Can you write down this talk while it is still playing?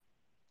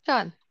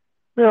John,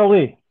 Meryl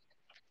Lee,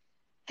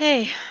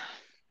 hey,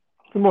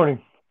 good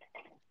morning.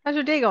 how's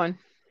your day going?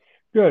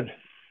 Good.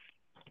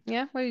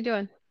 Yeah, what are you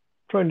doing?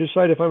 Trying to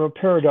decide if I'm a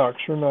paradox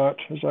or not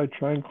as I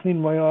try and clean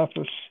my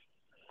office.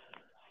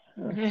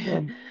 Uh,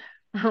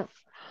 um,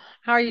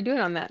 How are you doing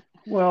on that?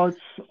 well, it's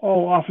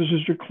all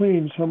offices are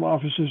clean. Some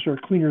offices are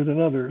cleaner than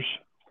others.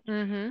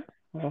 Mm-hmm.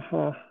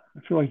 Uh-huh.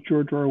 I feel like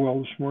George Orwell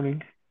this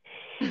morning.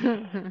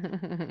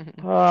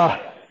 Uh,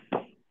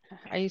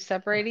 Are you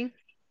separating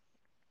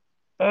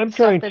I'm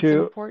stuff trying that's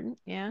to. important?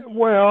 Yeah.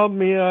 Well,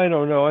 me, I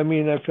don't know. I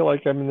mean, I feel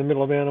like I'm in the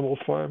middle of Animal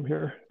Farm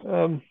here.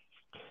 Mm.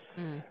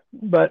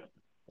 But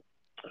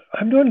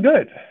I'm doing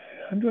good.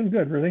 I'm doing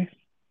good, really.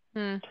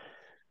 Mm.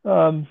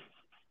 Um,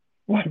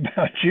 what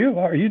about you?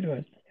 How are you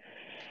doing?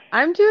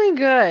 I'm doing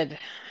good.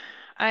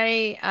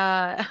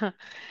 I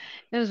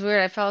it was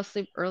weird. I fell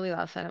asleep early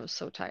last night. I was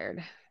so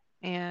tired.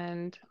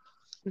 And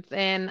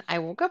then I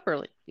woke up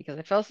early because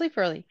I fell asleep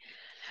early.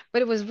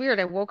 But it was weird.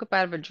 I woke up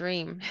out of a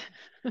dream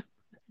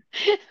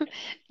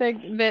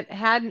that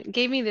had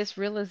gave me this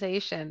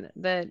realization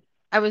that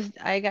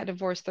I got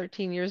divorced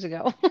 13 years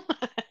ago.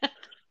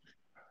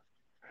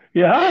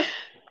 Yeah?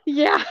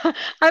 Yeah,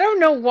 I don't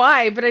know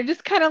why, but I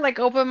just kind of like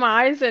opened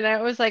my eyes and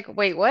I was like,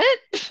 "Wait, what?"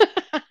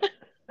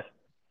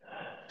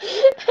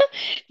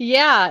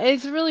 Yeah,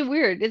 it's really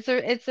weird.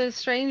 It's a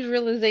strange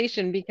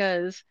realization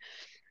because,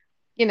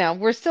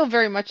 we're still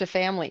very much a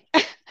family.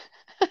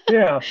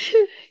 Yeah.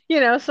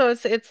 So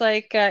it's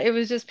like it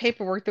was just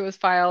paperwork that was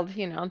filed,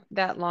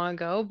 that long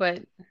ago,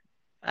 but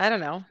I don't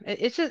know.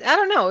 It's just I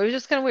don't know. It was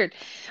just kind of weird.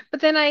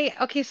 But then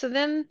okay, so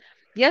then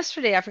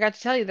yesterday I forgot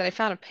to tell you that I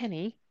found a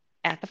penny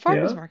at the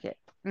farmer's Yeah. market.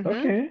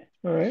 Okay.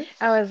 All right.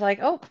 I was like,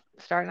 oh,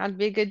 starting out to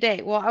be a good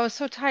day. Well, I was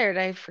so tired,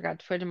 I forgot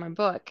to put it in my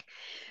book.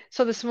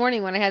 So this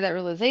morning when I had that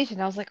realization,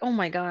 I was like, oh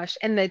my gosh.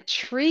 And the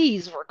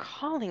trees were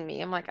calling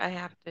me. I'm like, I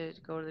have to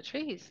go to the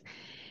trees.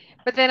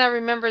 But then I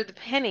remembered the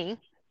penny.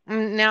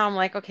 And now I'm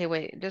like, okay,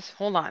 wait, just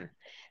hold on.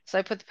 So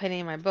I put the penny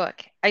in my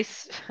book. I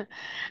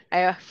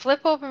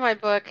flip open my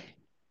book,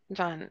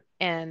 John,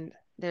 and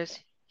there's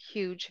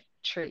huge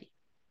tree.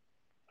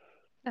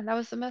 And that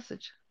was the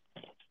message.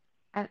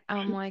 And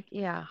I'm like,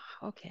 yeah,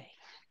 okay.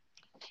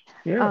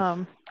 Yes.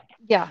 Um,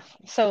 yeah.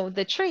 So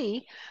the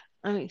tree,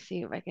 let me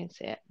see if I can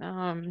say it.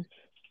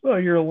 Well,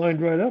 you're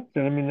aligned right up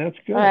then. I mean, that's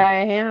good. I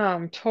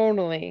am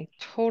totally,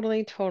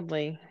 totally,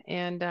 totally.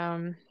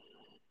 And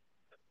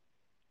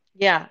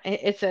yeah,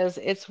 it says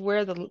it's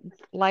where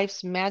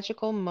life's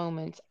magical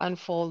moments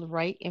unfold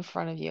right in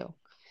front of you.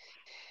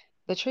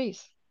 The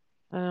trees.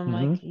 And I'm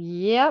like, Hmm.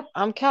 yep,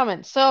 I'm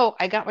coming. So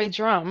I got my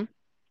drum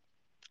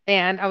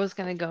and I was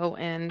gonna go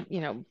and,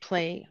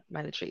 play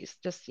by the trees,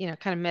 just, kind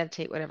of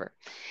meditate, whatever.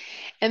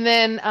 And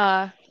then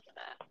I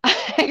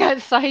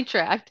got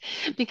sidetracked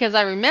because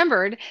I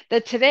remembered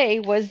that today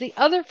was the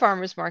other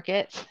farmer's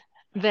market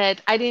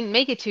that I didn't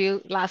make it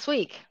to last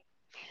week.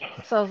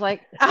 So I was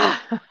like,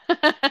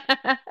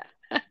 ah.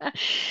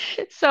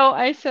 So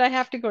I said I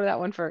have to go to that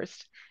one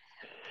first.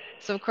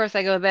 So of course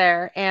I go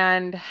there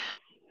and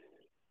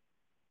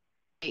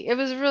it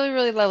was really,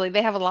 really lovely.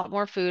 They have a lot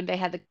more food. They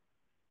had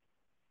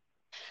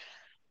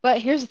but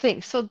here's the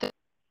thing. So the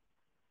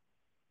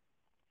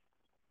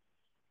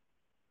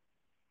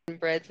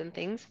breads and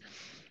things,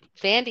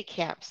 Vandy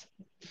camps,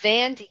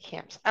 Vandy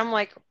camps. I'm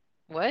like,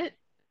 what?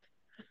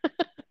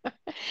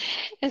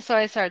 And so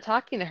I started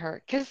talking to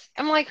her because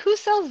I'm like, who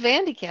sells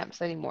Vandy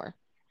camps anymore?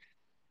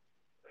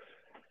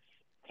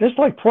 Just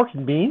like pork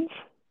and beans?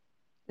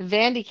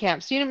 Vandy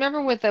camps. Do you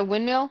remember with the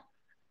windmill?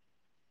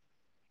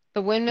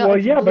 The windmill, Well,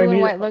 it's yeah, but I blue and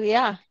mean, white. Look,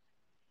 yeah,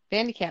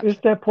 Vandy camps.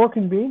 isn't that pork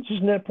and beans?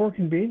 Isn't that pork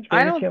and beans?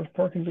 I Vandy don't, Camp's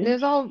pork and beans?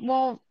 there's all,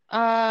 well,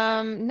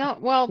 no,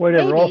 well,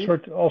 Whatever, maybe,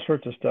 all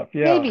sorts of stuff.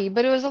 Yeah. maybe,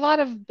 but it was a lot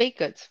of baked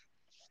goods.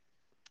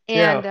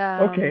 Yeah.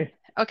 And, Okay.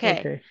 okay.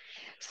 Okay.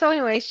 So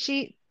anyway,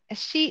 she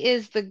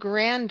is the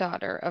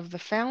granddaughter of the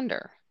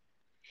founder.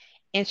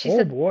 And she Oh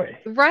said, boy.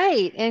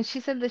 right. And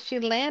she said that she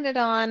landed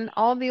on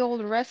all the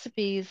old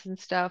recipes and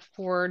stuff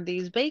for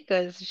these baked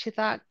goods. She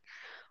thought,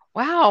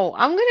 wow,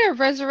 I'm gonna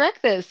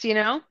resurrect this.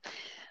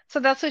 So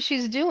that's what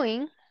she's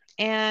doing.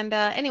 And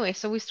anyway,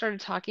 so we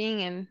started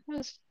talking, and it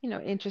was,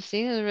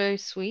 interesting. It was very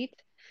sweet.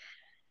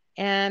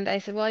 And I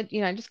said, well,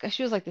 I just got,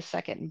 she was like the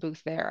second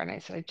booth there. And I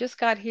said, I just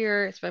got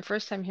here. It's my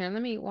first time here.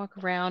 Let me walk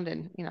around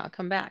and, I'll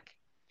come back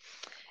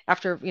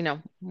after,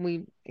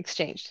 we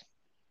exchanged. So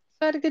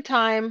I had a good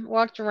time,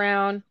 walked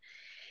around.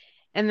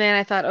 And then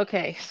I thought,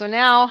 okay, so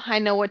now I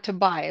know what to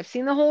buy. I've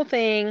seen the whole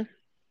thing.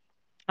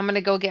 I'm going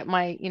to go get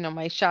my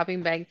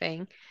shopping bag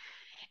thing.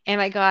 And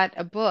I got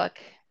a book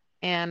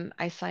and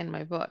I signed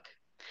my book.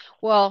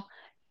 Well,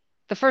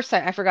 the first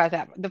time I forgot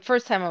that. The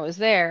first time I was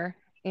there,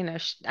 I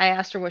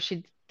asked her what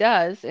she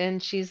does,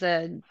 and she's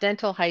a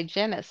dental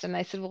hygienist. And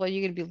I said, "Well, are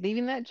you going to be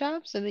leaving that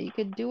job so that you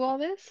could do all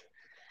this?"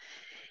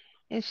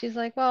 And she's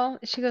like, "Well,"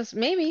 she goes,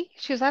 "Maybe."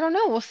 She goes, "I don't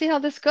know. We'll see how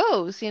this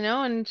goes."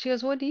 And she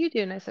goes, "What do you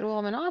do?" And I said, "Well,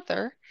 I'm an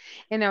author."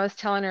 And I was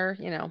telling her,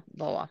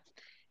 blah blah.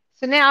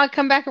 So now I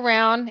come back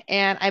around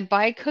and I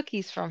buy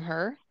cookies from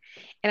her,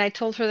 And I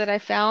told her that I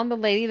found the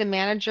lady, the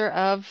manager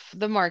of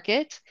the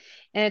market,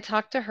 and I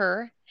talked to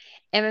her.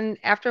 And then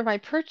after my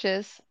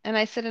purchase, and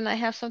I said, and I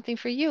have something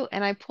for you.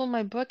 And I pulled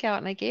my book out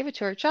and I gave it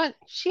to her. John,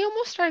 she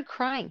almost started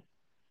crying.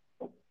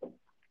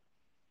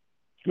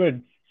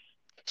 Good.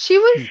 She She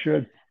was,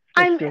 should.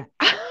 That's I'm, good.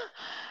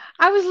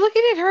 I was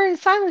looking at her in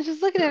silence,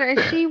 just looking at her,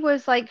 and she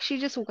was like, she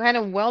just kind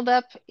of welled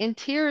up in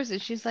tears, and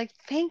she's like,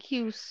 "Thank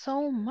you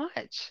so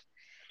much."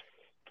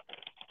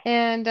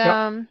 And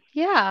Yep.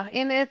 yeah,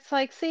 and it's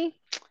like, see,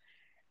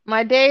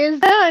 my day is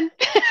done.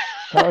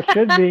 How it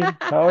should be.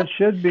 How it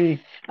should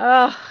be.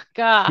 Oh,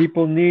 God.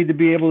 People need to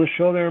be able to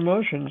show their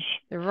emotions.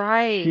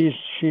 Right. She's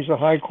she's a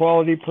high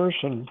quality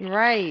person.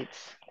 Right.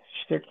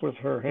 Stick with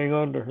her. Hang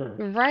on to her.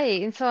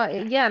 Right. And so,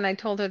 yeah, and I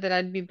told her that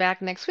I'd be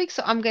back next week,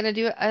 so I'm gonna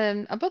do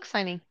a book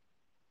signing.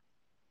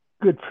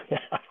 Good for you.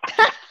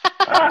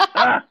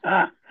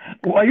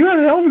 Well, you had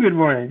a hell of a good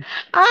morning.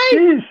 I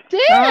Jeez,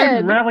 I'm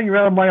did. rattling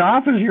around my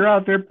office. You're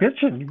out there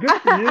pitching.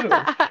 Good for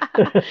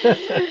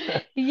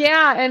you.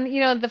 Yeah,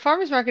 and the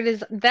farmers market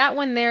is that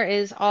one there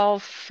is all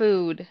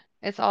food.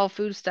 It's all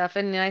food stuff.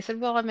 And I said,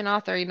 "Well, I'm an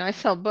author, I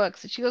sell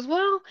books." And she goes,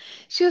 "Well,"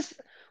 she goes,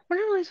 "we're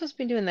not really supposed to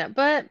be doing that."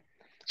 But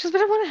she goes,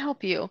 "But I want to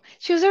help you."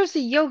 She goes, "There's a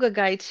yoga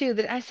guy too."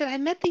 That I said, "I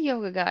met the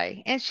yoga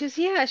guy." And she goes,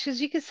 "Yeah." She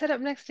goes, "You can sit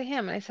up next to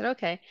him." And I said,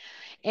 "Okay."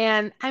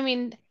 And I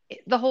mean,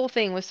 the whole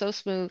thing was so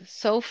smooth,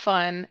 so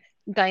fun,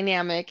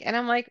 dynamic. And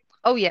I'm like,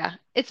 "Oh yeah,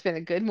 it's been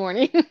a good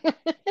morning."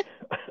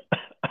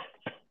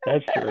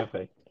 That's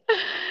terrific. That's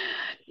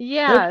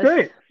Yes.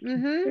 great.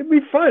 Mm-hmm. It'd be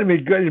fun. It'd be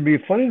good. It'd be a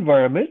fun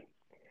environment,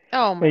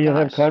 Oh my and you'll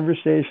have gosh.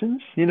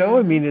 conversations. I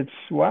Mm-hmm. mean, it's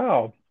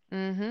wow.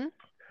 Mm-hmm.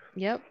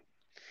 Yep.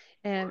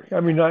 And I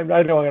mean,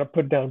 I don't want to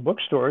put down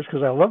bookstores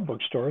because I love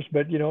bookstores,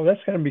 but that's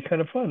going to be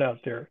kind of fun out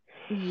there.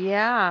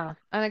 yeah,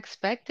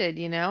 unexpected,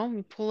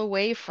 you pull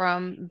away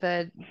from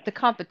the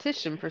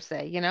competition per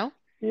se.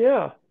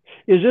 Yeah.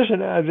 Is this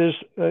an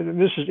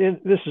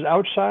this is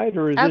outside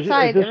or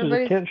Outside, this is a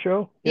everybody's tent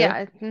show?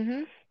 Yeah.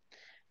 yeah,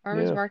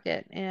 farmers Yeah.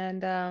 market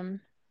and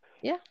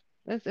yeah,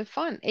 it's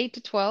fun. 8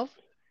 to 12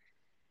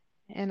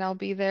 and I'll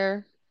be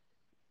there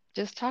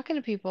just talking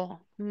to people.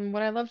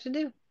 What I love to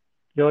do.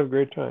 You'll have a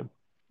great time.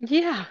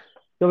 Yeah.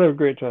 You'll have a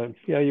great time.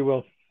 Yeah, you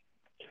will.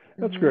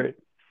 That's Hmm. great.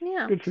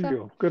 Yeah. Good for So,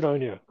 you. Good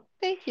on you.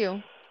 thank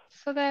you.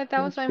 So that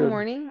was That's my good.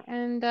 morning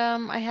and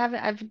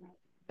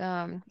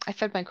I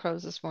fed my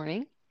crows this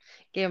morning.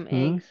 Gave them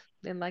Hmm. eggs.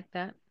 They like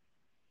that.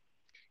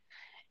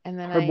 And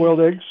then Hard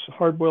boiled eggs.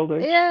 Hard boiled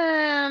eggs.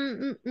 yeah,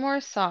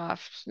 more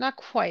soft, not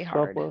quite Soft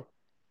hard. boiled.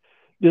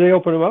 Do they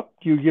open them up?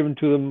 Do you give them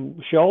to them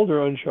shelled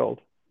or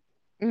unshelled?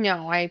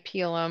 No, I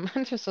peel them.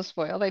 I'm just so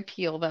spoiled. I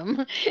peel them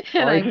Oh,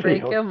 and I I see.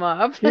 break them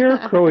up. Here,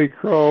 Crowy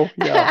Crow.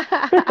 Yeah.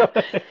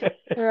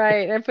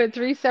 Right. I put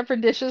three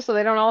separate dishes so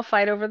they don't all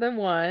fight over the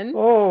one.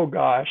 Oh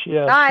gosh,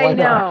 yes. I Why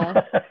not?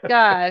 know.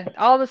 God,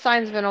 all the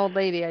signs of an old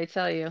lady, I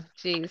tell you.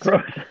 Jeez.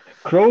 crows,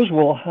 crows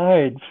will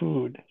hide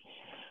food.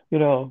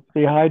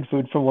 They hide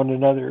food from one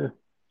another.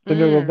 Then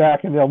they'll go Mm.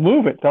 back and they'll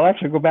move it. They'll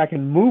actually go back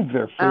and move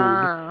their food.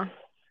 Ah.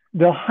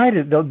 They'll hide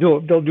it. They'll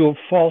do a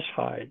false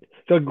hide.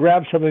 They'll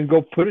grab something and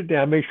go put it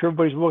down, make sure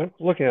everybody's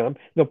looking at them.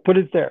 They'll put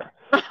it there.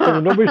 Then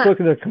when nobody's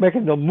looking, they'll come back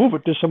and they'll move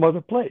it to some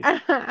other place.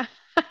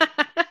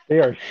 They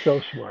are so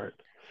smart.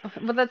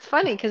 But that's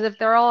funny because if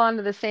they're all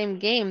onto the same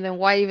game, then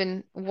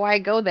why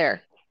go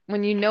there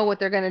when you know what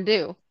they're gonna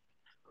do?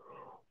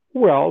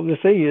 Well, the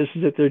thing is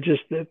that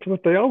that's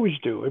what they always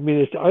do. I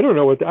mean, I don't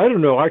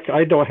know. I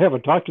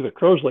haven't talked to the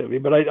crows lately,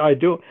 but I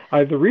do.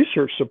 The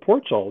research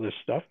supports all this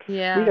stuff. We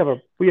Yeah.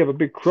 have a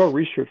big crow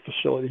research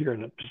facility here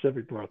in the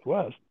Pacific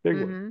Northwest,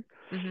 big one,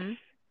 Mhm. Mhm.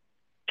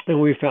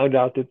 and we found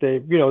out that they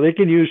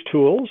can use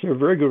tools. They're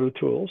very good with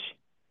tools.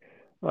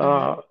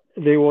 Mhm.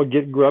 They will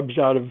get grubs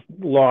out of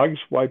logs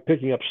while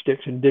picking up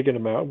sticks and digging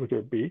them out with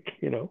their beak.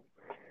 I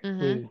Mhm.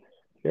 mean,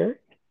 they're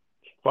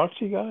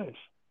foxy guys.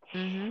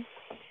 Mhm.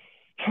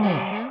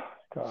 Mhm.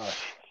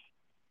 Gosh,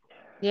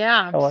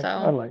 Yeah. I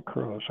So, like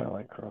crows. I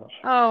like crows.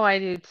 oh, I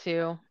do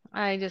too.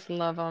 I just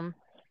love them.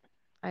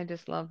 I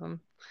just love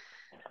them.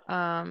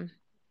 Um,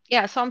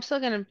 yeah. So I'm still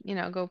gonna,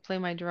 go play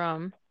my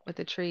drum with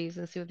the trees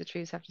and see what the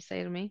trees have to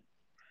say to me.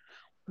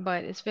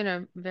 But it's been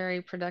a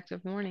very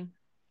productive morning.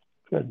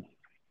 Good.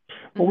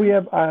 Well, we Mhm.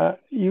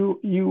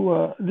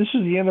 have this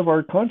is the end of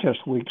our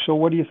contest week. So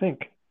what do you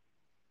think?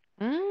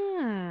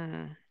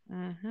 Mm.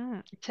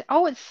 Mhm.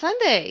 Oh, it's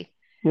Sunday.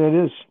 Yeah,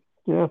 it is.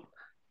 Yeah.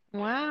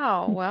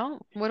 Wow.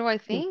 Well, what do I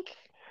think?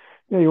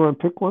 Yeah, you want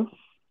to pick one?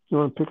 You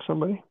want to pick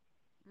somebody?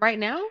 Right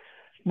now?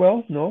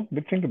 Well, no,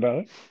 but think about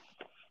it.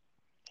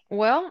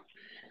 Well,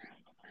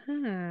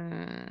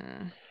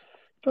 hmm.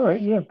 All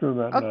right, you have to do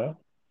that Okay, now.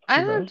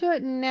 I Too don't bad. do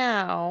it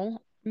now,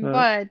 Yeah,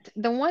 but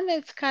the one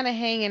that's kind of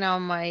hanging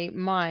on my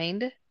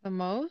mind the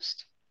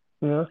most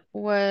yeah.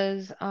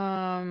 was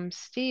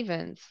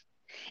Stevens.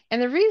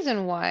 And the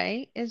reason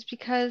why is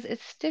because it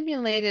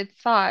stimulated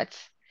thought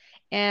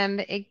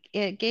and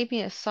it gave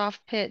me a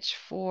soft pitch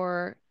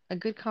for a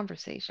good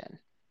conversation,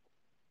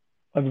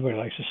 Everybody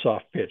likes a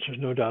soft pitch. There's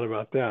no doubt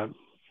about that.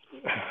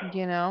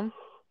 you know?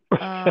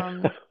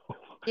 Um,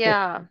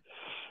 yeah.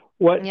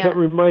 What? Yeah.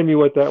 Remind me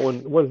what that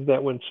one. What does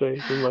that one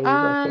say? Remind me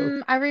about that.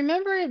 I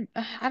remember it,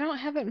 I don't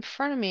have it in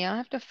front of me. I'll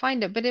have to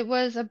find it, but it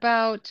was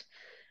about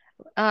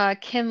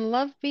can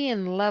love be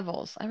in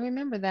levels? I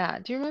remember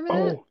that. Do you remember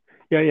that? Oh,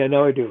 yeah, yeah.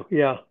 Now I do.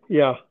 Yeah,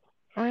 yeah.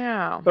 Oh,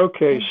 yeah.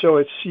 Okay, so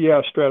it's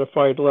yeah,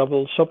 stratified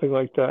levels, something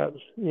like that.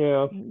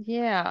 Yeah.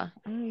 Yeah.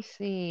 Let me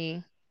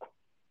see.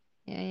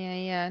 Yeah, yeah,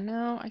 yeah.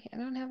 No, I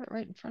don't have it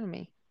right in front of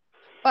me.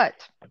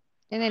 But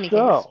in any So,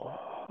 case,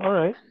 all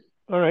right.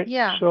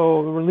 yeah,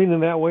 So we're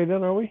leaning that way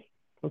then, are we?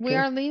 we Okay.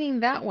 are leaning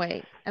that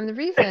way. And the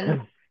reason,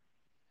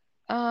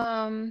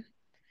 um,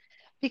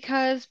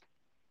 because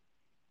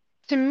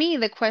to me,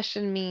 the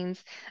question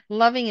means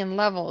loving in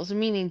levels,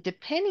 meaning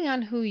depending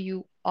on who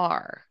you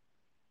are,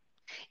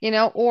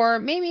 or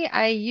maybe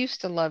I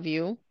used to love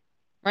you,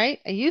 right?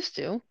 I used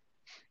to,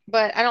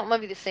 but I don't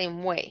love you the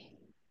same way,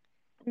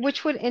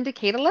 which would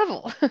indicate a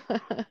level.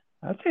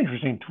 That's an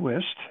interesting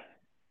twist.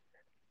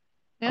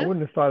 I Yeah?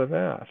 wouldn't have thought of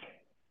that.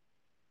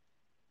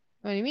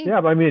 What do you mean?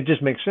 Yeah, but I mean, it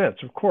just makes sense,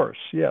 of course,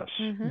 yes.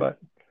 Mm-hmm. But,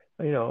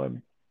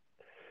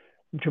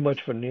 I'm too much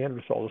of a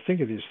Neanderthal to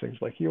think of these things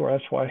like you are.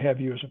 That's why I have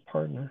you as a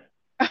partner.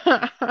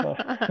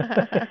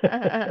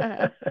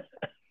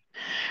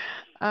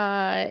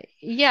 Uh,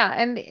 Yeah,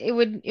 and it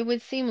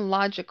would seem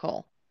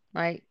logical,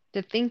 right,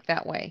 to think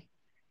that way,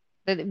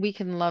 that we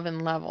can love in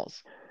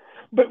levels.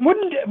 but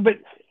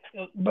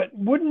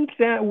wouldn't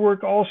that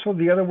work also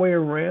the other way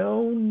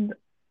around?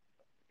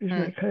 Isn't Hmm.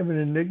 that kind of an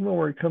enigma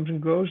where it comes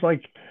and goes?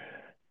 Like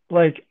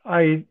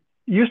I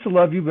used to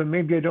love you, but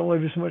maybe I don't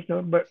love you so much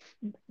now. But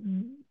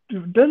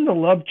doesn't the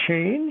love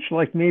change?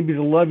 Like maybe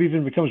the love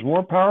even becomes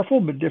more powerful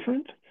but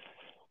different,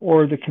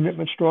 or the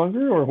commitment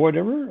stronger, or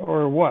whatever,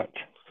 or what?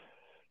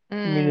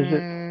 I mean, is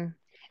it? Mm,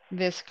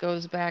 this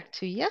goes back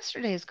to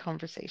yesterday's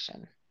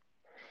conversation.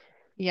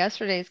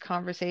 Yesterday's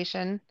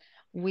conversation,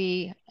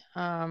 we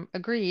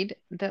agreed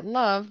that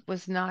love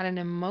was not an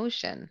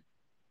emotion,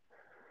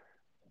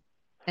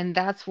 and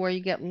that's where you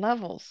get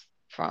levels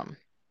from.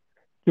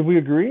 Did we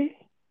agree,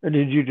 or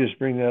did you just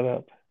bring that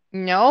up?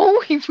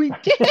 No, we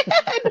did.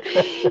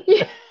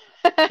 Yeah.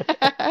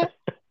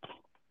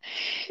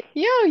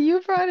 Yo, you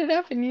brought it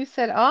up and you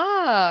said,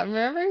 ah,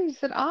 remember? You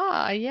said,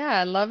 ah,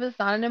 yeah, love is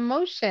not an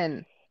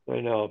emotion. I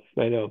know,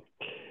 I know.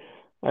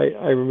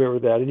 I remember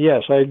that, and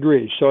yes, I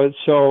agree. So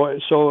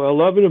a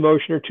love and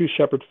emotion are two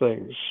separate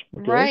things.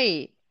 Okay.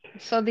 Right.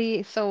 So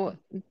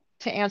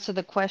to answer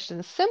the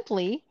question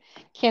simply,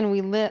 can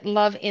we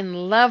love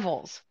in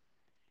levels?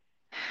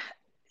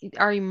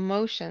 Our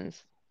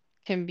emotions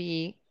can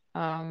be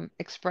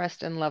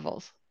expressed in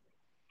levels,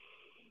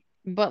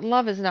 but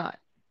love is not.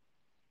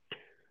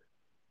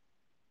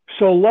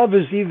 So love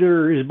is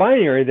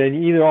binary. Then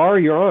you either are or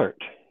you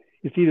aren't.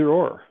 It's either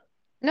or.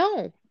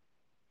 No,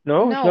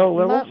 No, it's no, not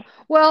levels. love.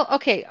 Well,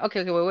 okay.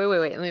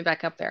 Wait. Let me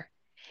back up there.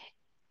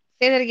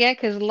 Say that again,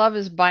 because love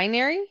is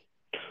binary.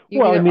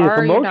 You Well, I either mean, if are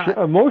or you're not.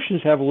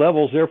 emotions have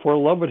levels, therefore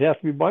love would have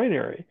to be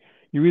binary.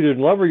 You're either in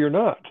love or you're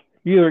not.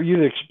 You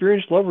either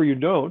experience love or you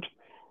don't,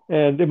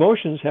 and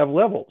emotions have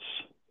levels.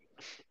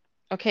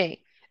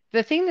 Okay.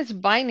 The thing that's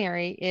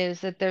binary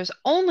is that there's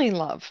only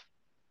love.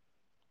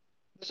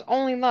 There's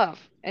only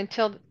love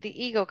until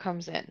the ego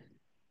comes in.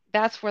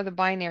 That's where the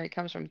binary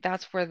comes from.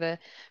 That's where the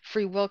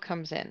free will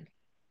comes in.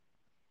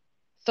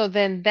 So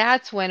then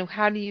that's when,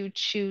 how do you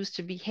choose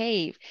to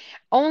behave?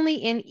 Only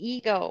in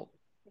ego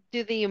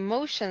do the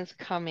emotions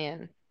come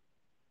in.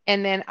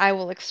 And then I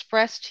will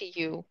express to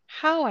you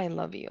how I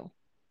love you,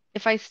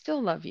 if I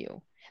still love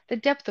you, the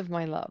depth of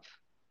my love.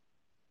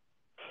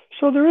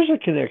 So there is a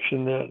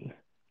connection then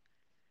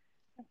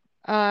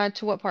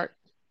To what part?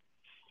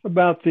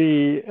 about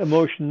the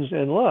emotions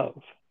and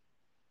love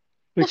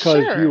Well,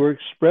 because you sure. are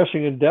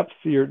expressing in depth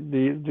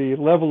the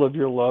level of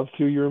your love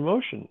through your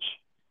emotions.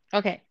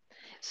 Okay.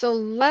 So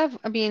love,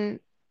 I mean,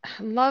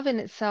 love in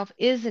itself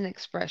is an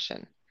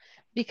expression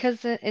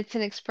because it's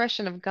an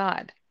expression of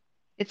God.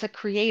 It's a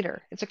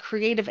creator. It's a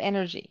creative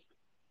energy.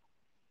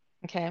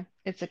 Okay.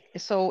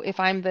 So if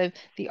I'm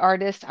the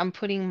artist, I'm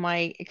putting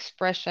my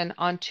expression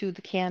onto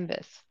the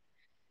canvas.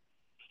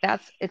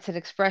 It's an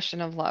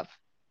expression of love.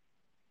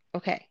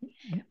 Okay.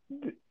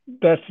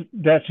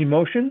 That's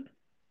emotion.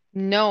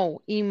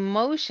 No,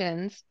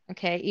 emotions,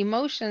 okay,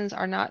 emotions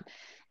are not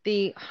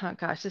oh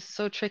gosh, this is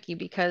so tricky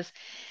because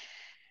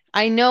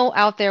I know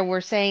out there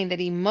we're saying that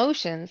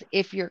emotions,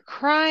 if you're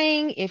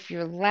crying, if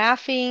you're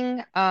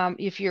laughing,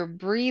 if you're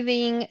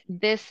breathing,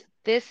 this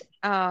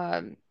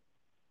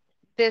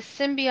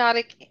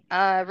symbiotic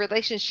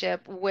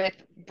relationship with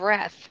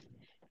breath,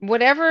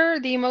 whatever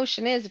the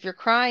emotion is, if you're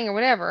crying or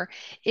whatever,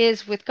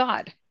 is with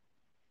God.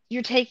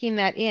 You're taking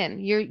that in.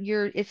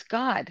 It's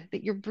God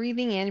that you're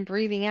breathing in,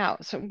 breathing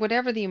out. So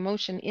whatever the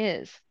emotion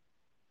is,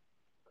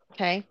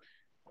 okay?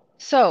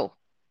 So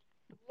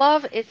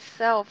love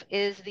itself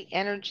is the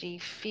energy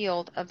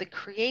field of the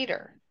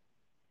creator.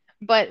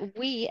 But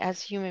we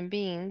as human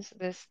beings,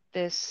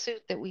 this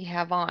suit that we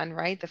have on,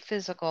 right? The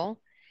physical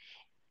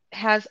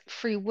has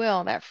free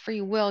will. That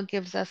free will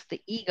gives us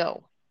the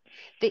ego.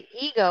 The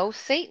ego,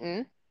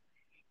 Satan,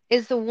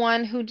 is the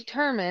one who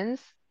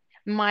determines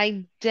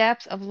my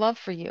depth of love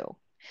for you.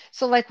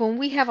 So like when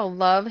we have a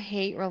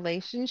love-hate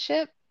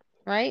relationship,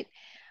 right?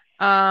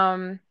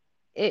 Um,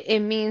 it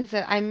means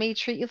that I may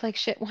treat you like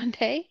shit one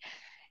day,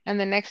 and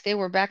the next day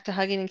we're back to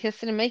hugging and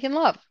kissing and making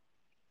love.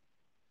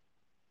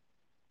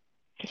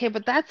 Okay,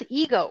 but that's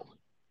ego.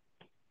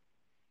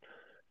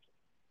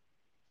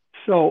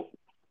 So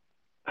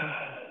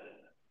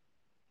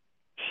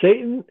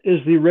Satan is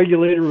the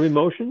regulator of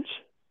emotions,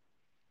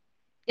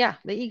 Yeah,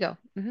 the ego.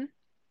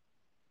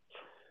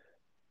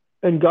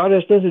 and God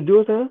has nothing to do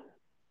with that.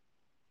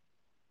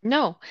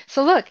 No.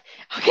 So look,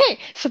 okay,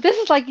 so this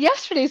is like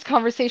yesterday's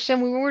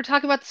conversation when we were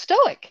talking about the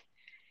Stoic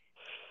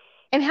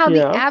and how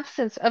the Yeah,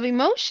 absence of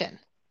emotion,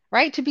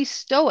 right? To be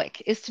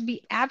Stoic is to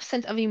be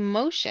absent of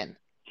emotion.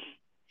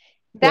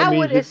 that That would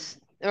means that. is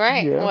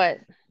right. Yeah. What?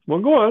 Well,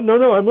 go on. No,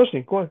 no, I'm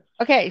listening. Go on.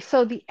 Okay,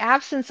 so the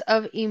absence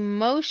of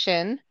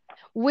emotion,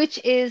 which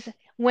is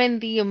when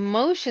the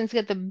emotions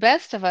get the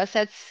best of us,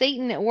 that's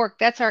Satan at work.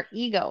 That's our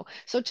ego.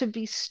 So to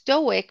be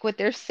stoic, what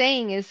they're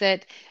saying is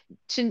that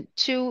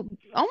to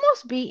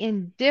almost be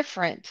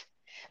indifferent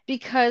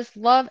because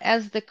love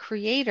as the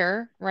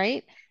creator,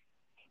 right,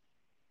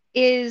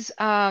 is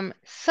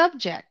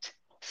subject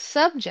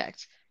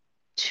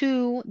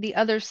to the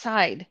other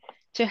side,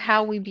 to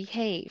how we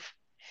behave.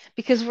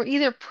 Because we're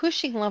either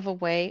pushing love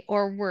away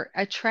or we're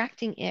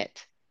attracting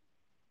it.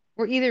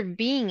 We're either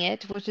being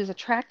it, which is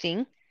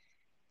attracting,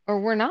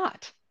 or we're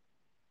not.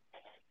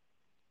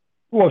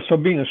 Well, so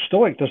being a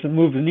stoic doesn't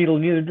move the needle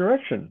in either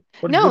direction.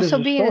 No, What is so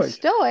a being a stoic?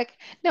 stoic,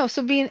 no,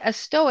 so being a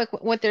stoic,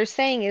 what they're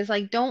saying is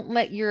like, don't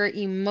let your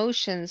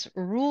emotions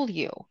rule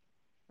you,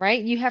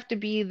 right? You have to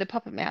be the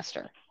puppet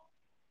master,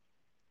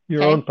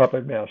 Your own okay?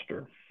 puppet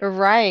master.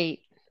 Right.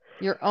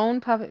 Your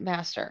own puppet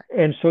master.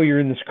 And so you're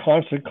in this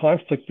constant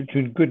conflict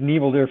between good and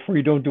evil, therefore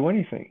you don't do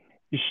anything.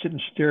 You sit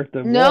and stare at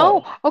the No,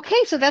 wall.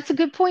 okay, so that's a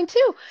good point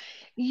too.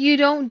 You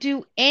don't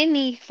do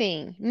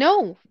anything.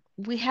 No,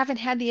 we haven't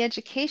had the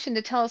education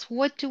to tell us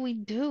what do we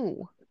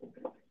do?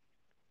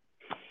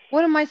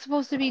 What am I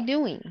supposed to be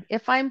doing?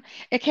 If I'm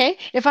okay,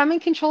 if I'm in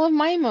control of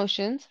my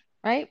emotions,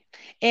 right?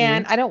 Hmm.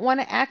 And I don't want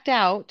to act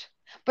out,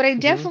 but I Hmm.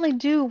 definitely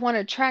do want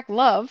to attract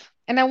love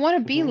and I want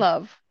to be Hmm.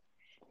 love.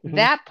 Hmm.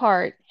 That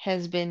part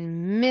has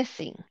been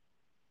missing.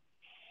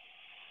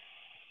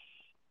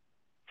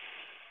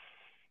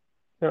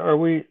 Are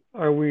we?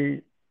 Are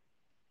we?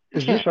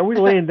 Is this? Are we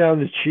laying down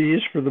the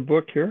cheese for the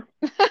book here?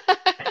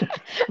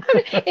 I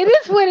mean, it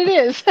is what it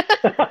is.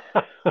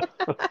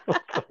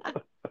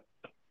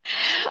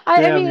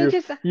 I Damn, mean, it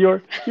just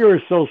you're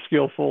so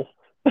skillful.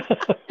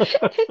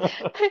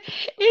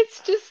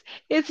 it's just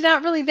it's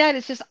not really that.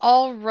 It's just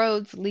all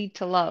roads lead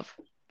to love.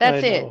 I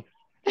That's it. know,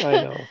 I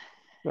know,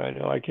 I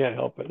know. I can't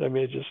help it. I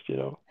mean, it's just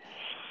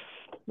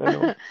I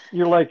know.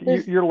 You're like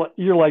There's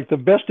you're like the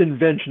best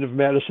invention of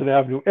Madison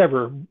Avenue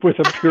ever with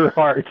a pure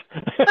heart.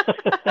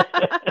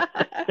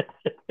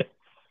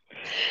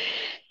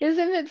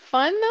 Isn't it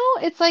fun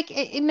though? It's like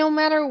no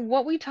matter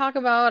what we talk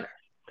about,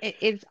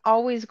 it's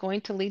always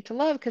going to lead to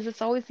love because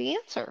it's always the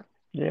answer.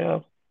 Yeah,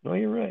 no,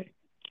 you're right.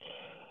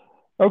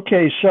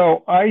 Okay,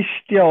 so I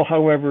still,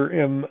 however,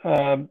 am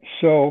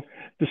so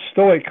the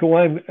Stoic who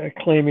I'm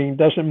claiming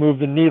doesn't move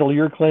the needle.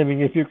 You're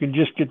claiming if you can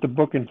just get the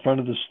book in front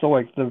of the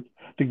Stoic, the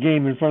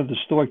game in front of the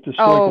Stoic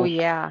Oh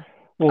yeah.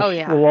 will Oh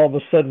yeah. will all of a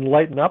sudden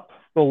lighten up,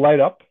 will light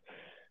up.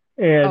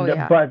 Oh And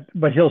yeah. but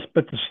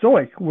the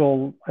Stoic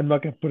will. I'm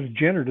not going to put a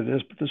gender to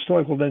this, but the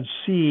Stoic will then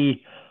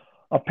see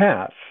a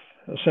path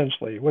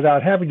essentially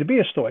without having to be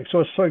a Stoic. So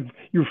it's like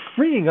you're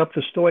freeing up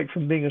the Stoic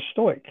from being a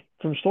Stoic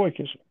from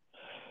Stoicism.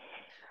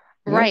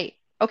 Yeah, Right.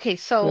 Okay,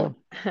 yeah. so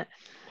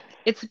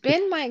it's It's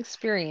been my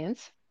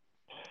experience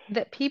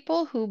that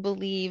people who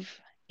believe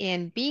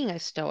in being a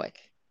stoic,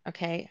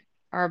 okay,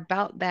 are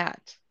about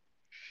that.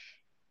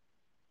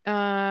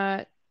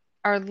 Uh,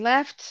 are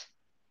left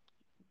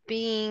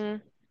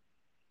being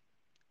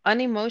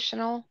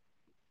unemotional,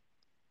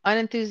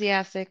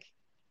 unenthusiastic,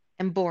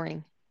 and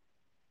boring.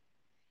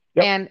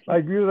 Yep, And I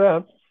agree with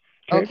that.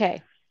 Okay.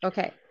 okay,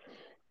 okay.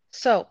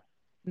 So,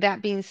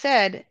 that being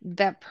said,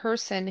 that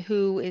person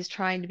who is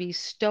trying to be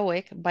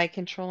stoic by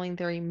controlling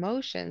their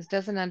emotions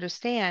doesn't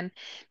understand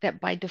that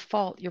by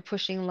default you're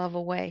pushing love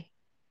away.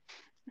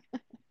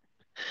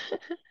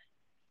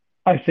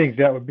 I think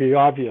that would be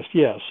obvious.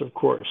 Yes, of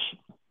course.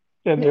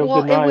 And they'll Well,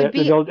 it deny would it,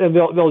 and be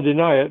they'll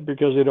deny it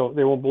because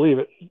they won't believe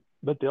it,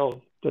 but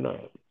they'll deny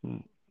it.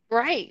 Mm.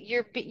 right.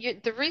 You're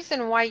the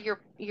reason why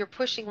you're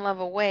pushing love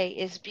away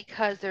is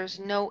because there's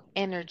no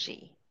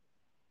energy.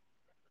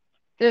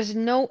 There's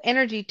no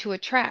energy to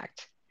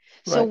attract.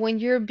 So Right. when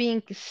you're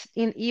being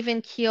in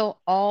even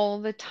keel all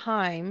the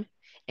time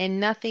and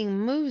nothing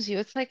moves you,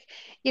 it's like,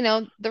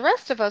 the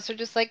rest of us are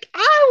just like,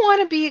 I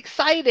want to be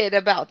excited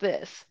about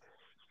this.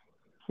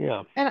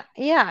 Yeah. And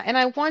yeah, and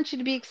I want you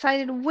to be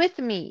excited with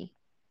me.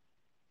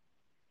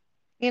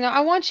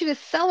 I want you to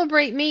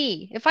celebrate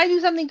me. If I do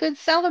something good,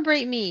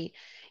 celebrate me.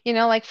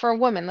 Like for a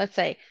woman, let's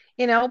say,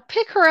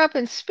 pick her up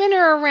and spin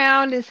her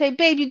around and say,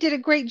 babe, you did a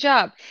great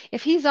job.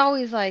 If he's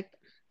always like,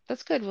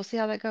 that's good, we'll see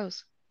how that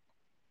goes.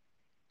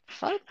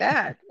 Fuck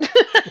that.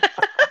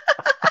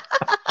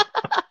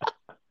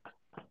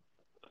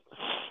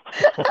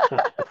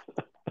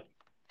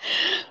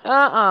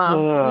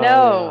 Oh yeah,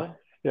 No.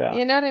 yeah,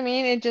 You know what I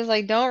mean? It just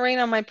like don't rain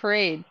on my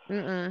parade.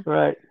 Mm-mm.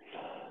 right.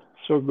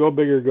 So go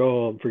big or go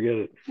home. Forget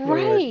it. All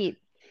right. Right.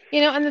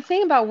 And the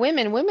thing about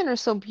women, women are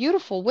so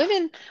beautiful.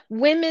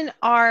 Women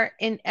are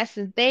in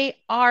essence, they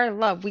are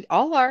love. We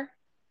all are.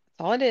 That's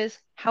all it is.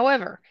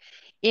 However,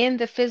 in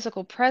the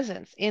physical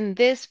presence, in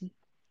this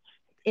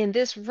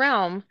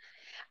realm,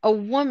 a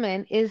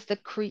woman is the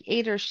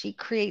creator. She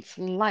creates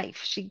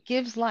life. She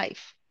gives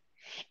life.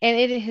 And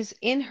it is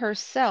in her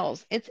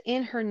cells, it's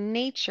in her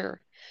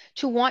nature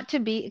to want to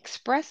be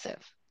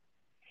expressive.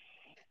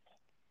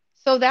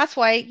 So that's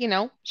why,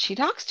 she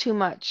talks too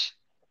much.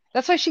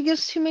 That's why she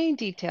gives too many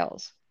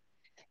details.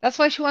 That's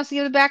why she wants to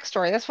give the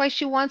backstory. That's why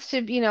she wants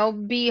to,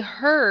 be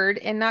heard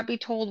and not be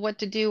told what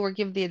to do or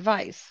give the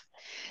advice.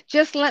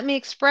 Just let me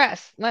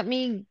express. Let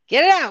me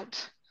get it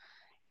out,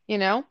 you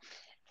know?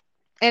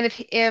 And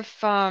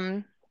if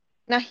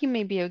now he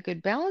may be a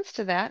good balance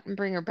to that and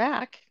bring her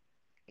back.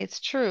 It's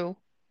true.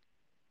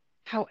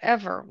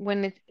 However,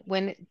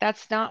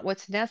 that's not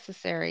what's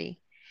necessary,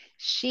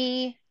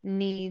 she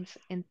needs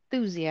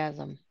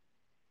enthusiasm.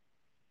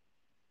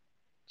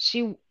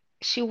 She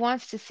she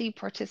wants to see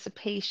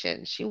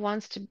participation. She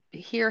wants to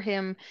hear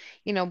him,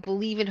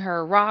 believe in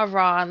her, rah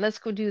rah, and let's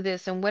go do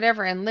this and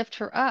whatever, and lift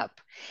her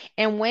up.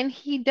 And when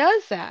he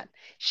does that,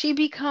 she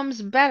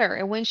becomes better.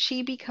 And when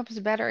she becomes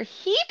better,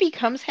 he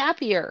becomes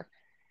happier.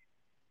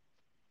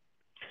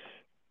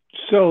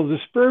 So the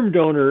sperm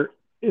donor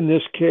in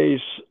this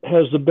case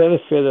has the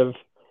benefit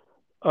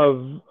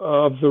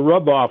of the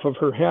rub off of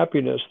her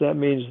happiness. That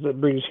means that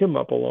brings him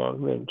up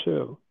along then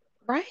too.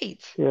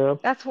 Right. Yeah,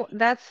 That's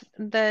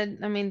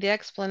the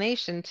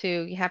explanation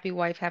to happy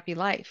wife, happy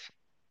life.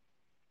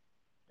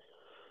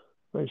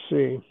 I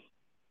see.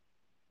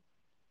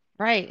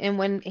 Right. And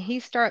when he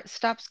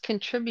stops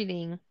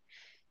contributing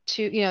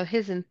to,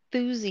 his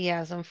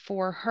enthusiasm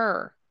for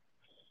her,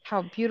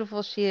 how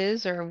beautiful she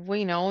is, or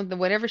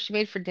whatever she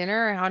made for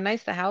dinner, or how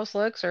nice the house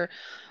looks, or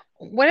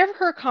whatever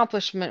her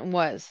accomplishment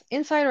was,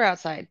 inside or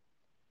outside,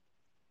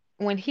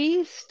 when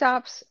he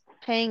stops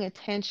paying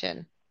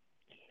attention,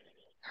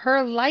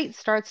 her light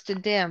starts to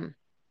dim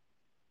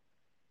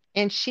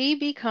and she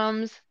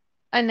becomes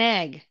a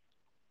nag.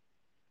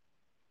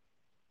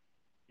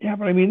 Yeah,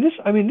 but I mean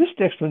this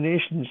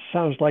explanation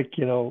sounds like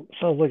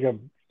a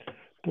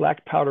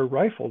black powder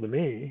rifle to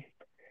me.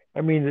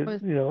 I mean,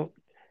 Was-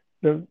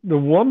 the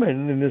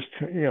woman in this,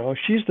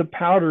 she's the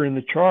powder in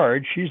the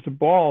charge. She's the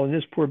ball, and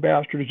this poor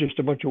bastard is just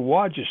a bunch of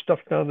wads just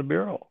stuffed down the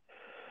barrel.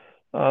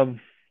 Um,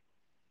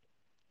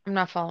 I'm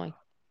not following.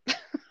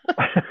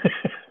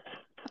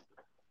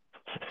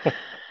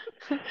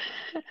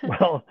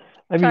 well,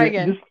 I Try mean,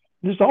 again.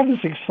 there's all this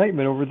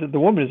excitement over the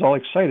woman is all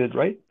excited,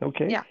 right?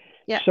 Okay. Yeah.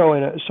 Yeah. So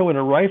in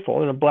a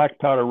rifle, in a black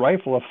powder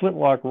rifle, a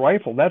flintlock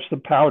rifle, that's the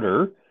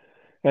powder,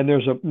 and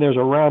there's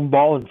a round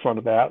ball in front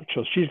of that.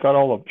 So she's got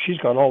all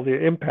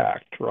the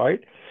impact, right?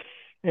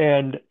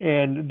 And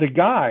the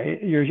guy,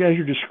 as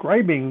you're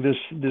describing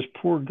this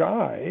poor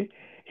guy,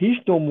 he's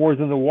no more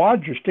than the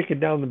wads you're sticking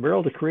down the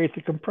barrel to create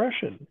the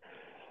compression,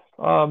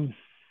 um,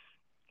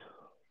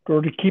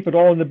 or to keep it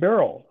all in the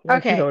barrel. Like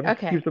Okay. to keep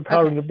Okay. the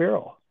powder in Okay. the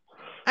barrel.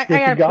 I Does the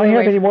gotta pull guy you have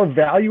away any from. more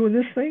value in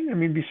this thing? I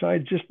mean,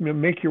 besides just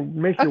make your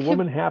Okay.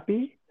 woman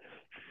happy?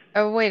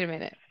 Oh, wait a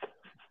minute.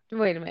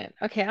 Wait a minute.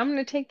 Okay, I'm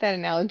gonna take that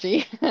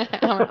analogy. I'm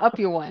gonna up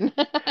you one.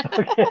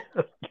 Okay,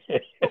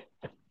 okay,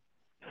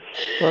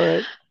 all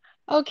right.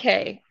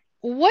 Okay.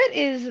 What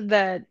is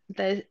that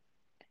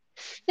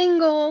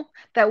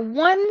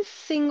one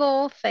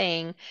single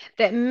thing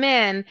that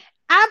men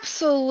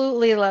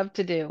absolutely love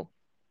to do?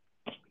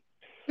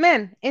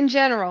 Men in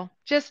general,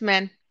 just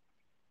men.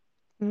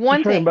 You're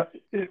One talking thing. about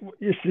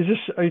is this?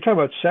 Are you talking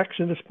about sex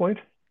at this point?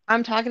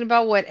 I'm talking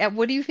about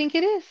what do you think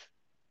it is?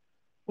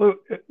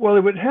 Well,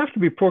 it would have to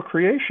be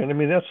procreation. I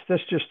mean, that's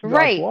just God's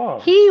Right.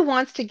 law. He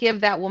wants to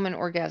give that woman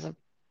orgasm.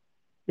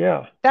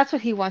 Yeah. That's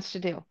what he wants to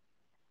do.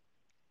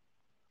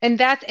 And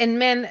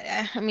men,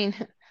 I mean,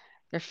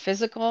 they're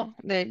physical.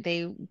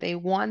 They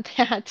want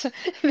that.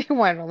 They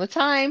want it all the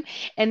time,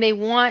 and they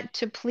want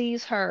to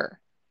please her.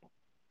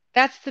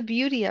 That's the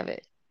beauty of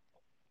it.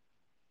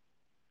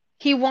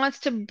 He wants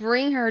to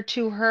bring her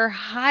to her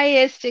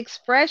highest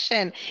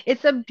expression.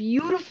 It's a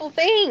beautiful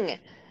thing.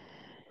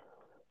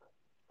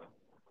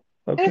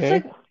 And it's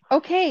like, Okay.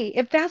 okay,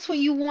 if that's what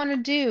you want to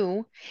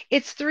do,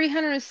 it's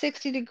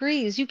 360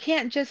 degrees. You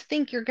can't just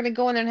think you're going to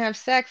go in and have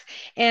sex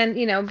and,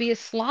 be a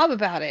slob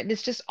about it.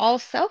 It's just all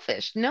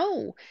selfish.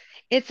 No,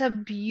 it's a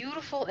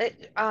beautiful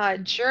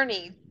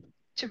journey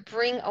to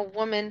bring a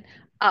woman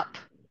up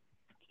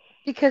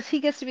because he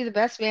gets to be the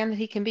best man that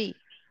he can be.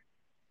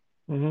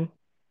 Hmm.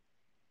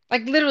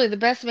 Like literally the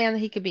best man that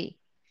he could be,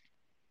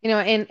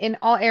 in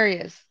all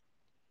areas.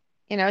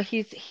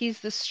 He's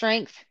the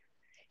strength.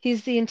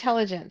 He's the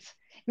intelligence.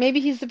 Maybe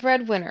he's the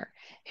breadwinner.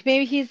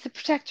 Maybe he's the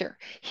protector.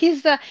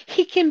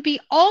 He can be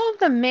all of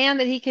the man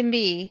that he can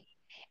be,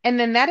 And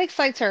then that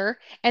excites her.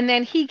 And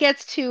then he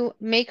gets to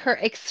make her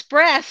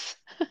express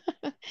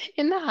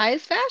in the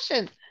highest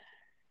fashion.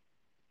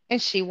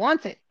 And she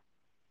wants it.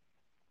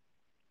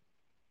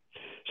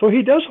 So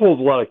he does hold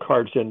a lot of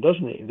cards in,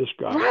 doesn't he? This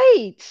guy.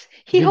 Right.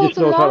 He He holds just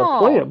them knows how to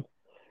play all. them.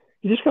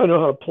 You just gotta know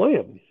how to play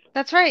them.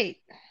 That's right.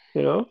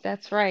 You know.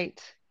 That's right.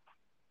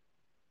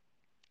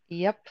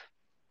 Yep.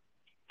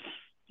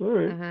 All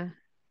right. Hmm.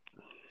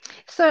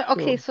 So,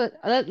 okay, So so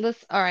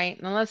all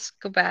right, now let's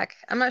go back.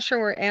 I'm not sure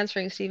we're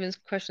answering Stephen's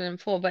question in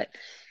full, but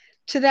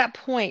to that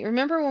point,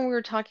 remember when we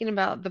were talking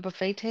about the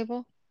buffet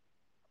table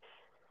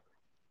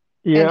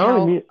and yeah, I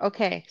how, mean,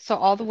 okay, so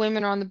all the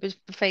women are on the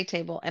buffet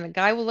table, and a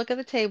guy will look at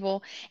the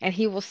table and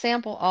he will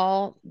sample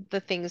all the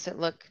things that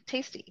look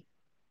tasty.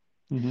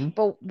 hmm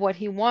But what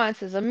he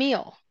wants is a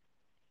meal,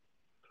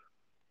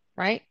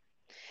 right?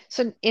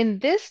 So in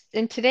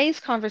today's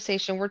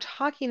conversation, we're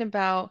talking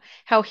about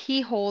how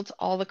he holds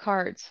all the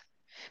cards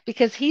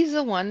because he's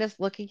the one that's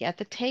looking at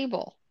the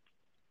table,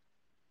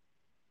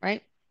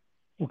 right?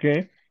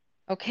 okay.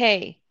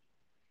 Okay,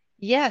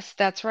 yes,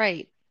 that's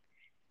right.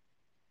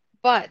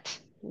 But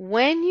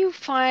when you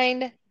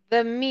find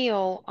the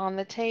meal on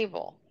the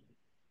table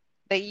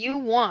that you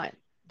want,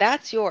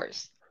 that's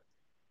yours.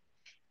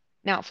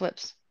 Now it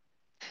flips.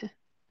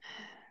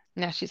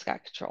 Now she's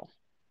got control.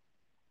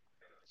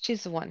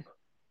 She's the one.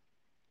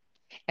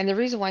 And the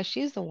reason why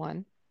she's the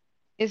one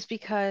is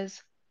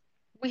because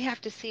we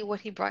have to see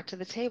what he brought to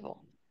the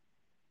table.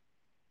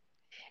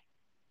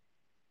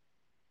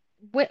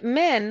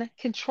 Men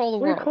control the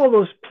What do you world. call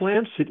those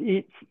plants that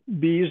eat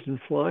bees and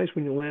flies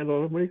when you land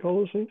on them? What do you call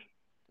those things?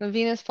 The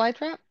Venus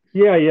flytrap?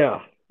 Yeah,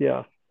 yeah,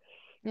 yeah.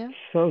 Yeah.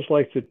 Sounds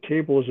like the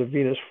table is a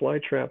Venus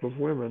flytrap of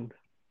women.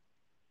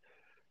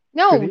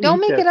 It's going No, to don't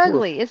eat make it that poor.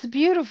 ugly. It's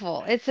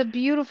beautiful. It's a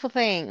beautiful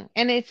thing.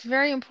 And it's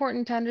very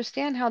important to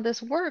understand how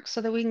this works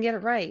so that we can get it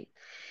right.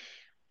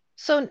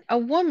 So, a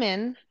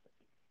woman,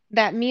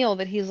 that meal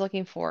that he's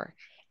looking for,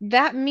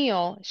 that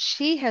meal,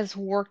 she has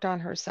worked on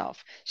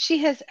herself. She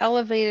has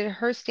elevated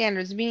her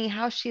standards, meaning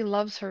how she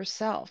loves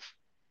herself,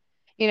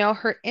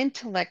 her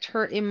intellect,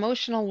 her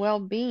emotional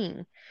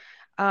well-being.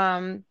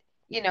 Um,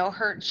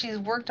 she's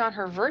worked on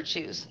her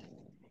virtues.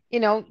 You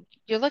know,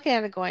 you're looking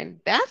at it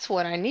going, that's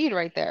what I need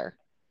right there.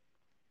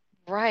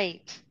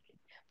 Right.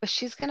 But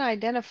she's going to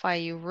identify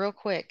you real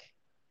quick.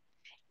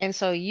 And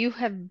so you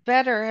have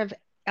better have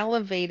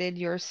elevated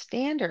your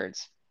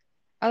standards.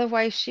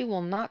 Otherwise, she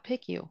will not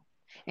pick you.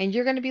 And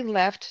you're going to be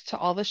left to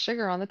all the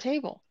sugar on the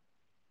table.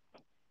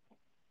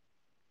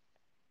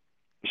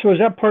 So is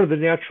that part of the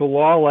natural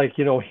law? Like,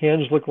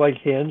 hens look like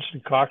hens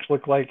and cocks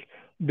look like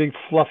big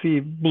fluffy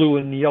blue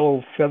and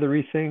yellow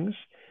feathery things,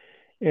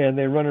 and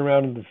they run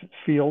around in the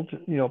field,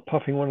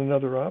 puffing one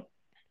another up.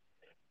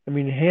 I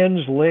mean,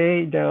 hens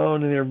lay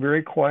down and they're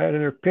very quiet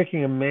and they're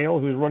picking a male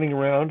who's running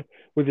around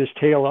with his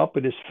tail up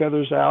and his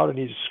feathers out and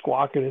he's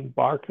squawking and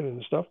barking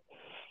and stuff.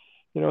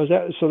 Is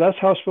that so? That's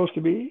how it's supposed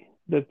to be.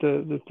 That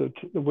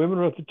the women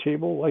are at the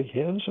table like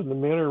hens and the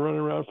men are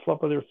running around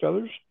fluffing their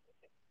feathers.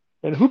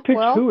 And who picks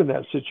Well, who in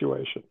that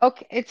situation?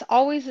 okay, it's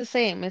always the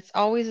same. It's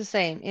always the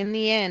same. In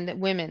the end,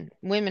 women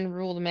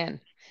rule the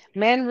men.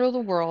 Men rule the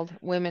world,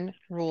 women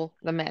rule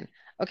the men.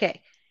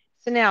 Okay.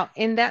 So now,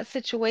 in that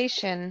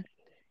situation,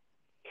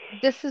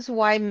 this is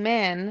why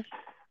men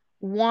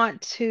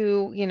want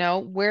to,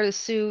 wear the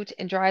suit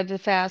and drive the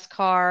fast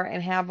car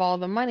and have all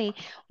the money.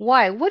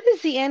 Why? What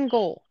is the end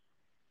goal?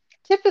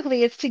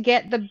 Typically, it's to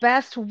get the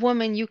best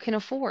woman you can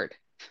afford.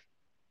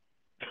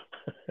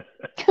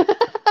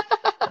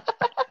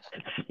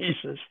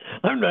 Jesus,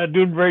 I'm not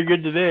doing very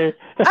good today.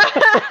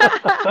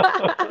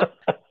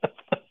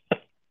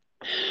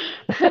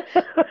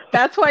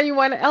 That's why you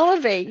want to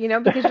elevate,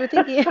 because you're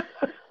thinking,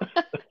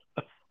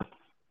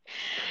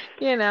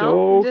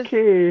 just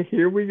Okay,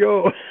 here we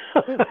go.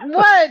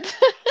 what?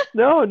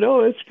 No,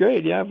 no, it's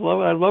great. Yeah, I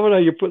love it how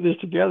you put this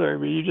together. I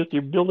mean,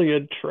 you're building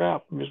a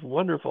trap. I mean, it's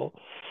wonderful.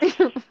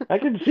 I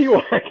can see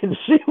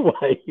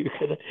why you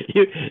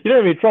don't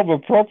have any trouble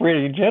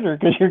appropriating gender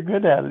because you're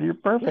good at it. You're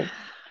perfect.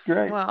 It's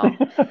great. Well,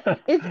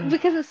 it's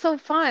because it's so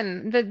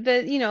fun.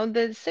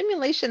 The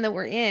simulation that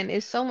we're in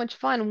is so much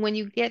fun when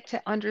you get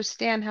to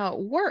understand how it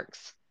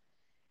works.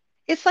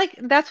 It's like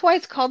that's why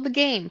it's called the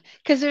game,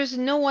 because there's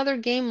no other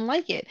game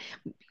like it.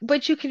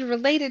 But you can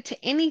relate it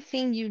to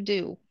anything you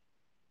do,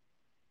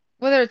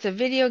 whether it's a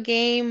video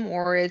game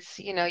or it's,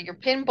 your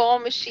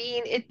pinball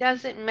machine, it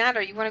doesn't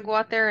matter. You want to go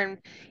out there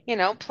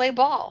and, play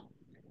ball.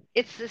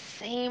 It's the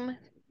same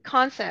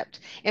concept.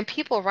 And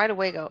people right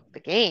away go, the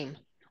game.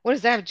 What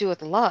does that have to do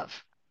with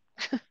love?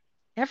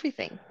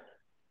 Everything.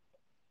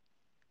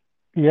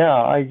 Yeah,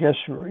 I guess.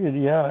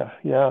 Yeah,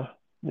 yeah,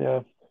 yeah.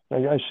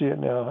 I see it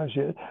now. I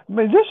see it. I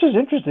mean, this is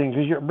interesting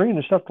because you're bringing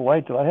the stuff to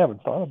light that I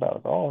haven't thought about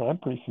at all, and I'm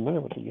pretty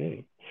familiar with the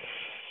game.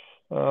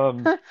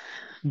 Um,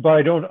 but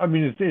I don't. I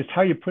mean, it's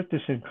how you put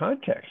this in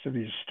context of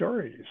these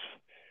stories.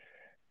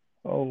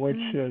 Oh, which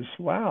Mm. is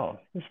wow.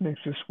 This makes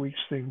this week's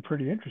thing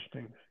pretty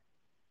interesting.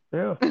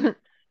 Yeah,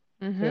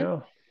 Hmm.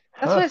 yeah.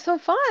 That's why Huh. it's so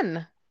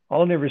fun.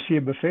 I'll never see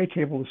a buffet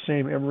table the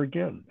same ever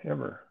again,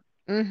 ever.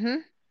 Hmm.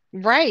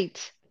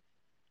 Right.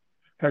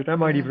 In fact, I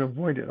might Yeah. even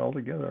avoid it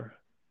altogether.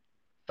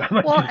 I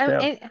might Well, just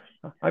have. and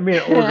I may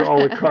order a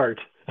la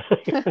carte.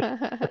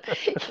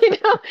 you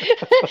know,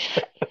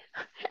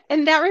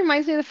 and that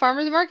reminds me of the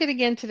farmers market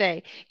again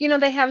today.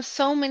 They have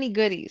so many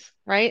goodies,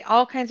 right?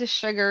 All kinds of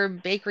sugar,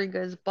 bakery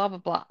goods, blah, blah,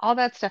 blah, all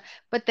that stuff.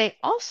 But they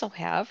also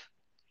have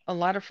a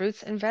lot of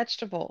fruits and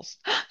vegetables.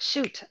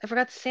 Shoot, I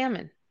forgot the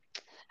salmon.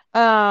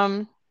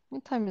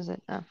 What time is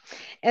it? Oh.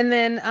 And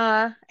then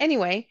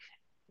anyway,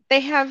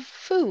 they have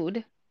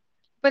food,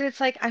 but it's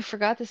like I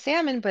forgot the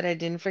salmon, but I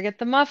didn't forget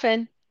the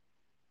muffin.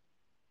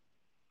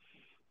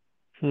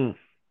 Hmm.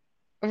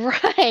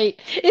 Right.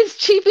 It's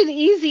cheap and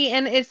easy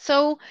and it's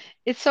so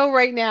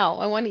right now.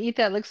 I want to eat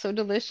that. It looks so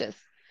delicious.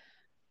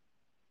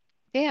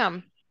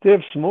 Damn. They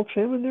have smoked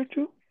salmon there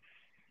too.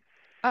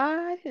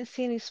 I didn't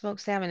see any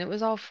smoked salmon. It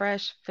was all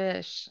fresh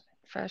fish,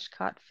 fresh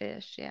caught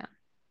fish. Yeah.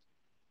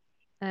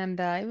 And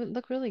it would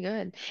look really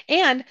good.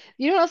 And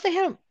you know what else they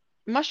had?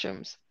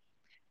 Mushrooms.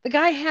 The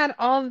guy had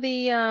all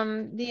the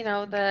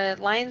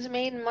lion's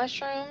mane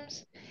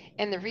mushrooms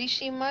and the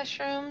reishi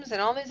mushrooms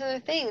and all these other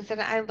things.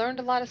 And I learned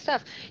a lot of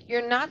stuff.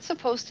 You're not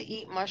supposed to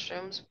eat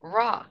mushrooms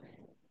raw.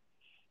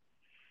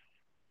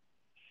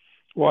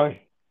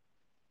 Why?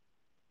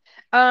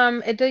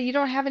 You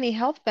don't have any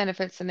health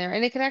benefits in there,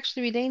 and it can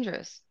actually be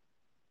dangerous,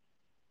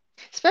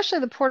 especially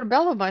the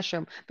portobello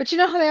mushroom. But you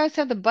know how they always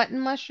have the button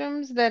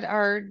mushrooms that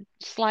are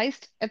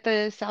sliced at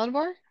the salad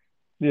bar?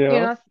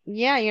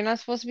 Yeah. You're not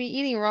supposed to be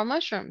eating raw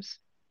mushrooms.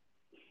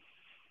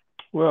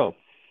 Well.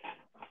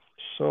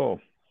 So.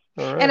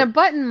 All And a right.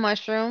 button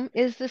mushroom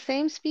is the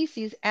same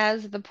species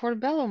as the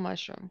portobello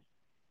mushroom.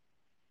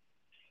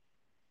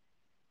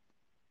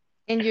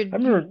 And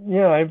I've you never.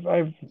 Yeah.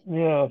 I've.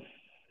 Yeah.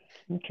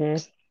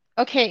 Okay.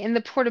 okay, and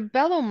the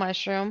portobello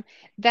mushroom,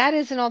 that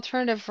is an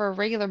alternative for a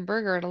regular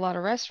burger at a lot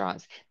of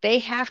restaurants. They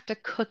have to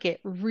cook it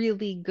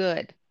really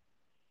good.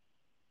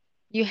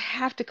 You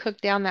have to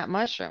cook down that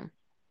mushroom.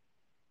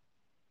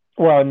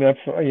 Well, I mean,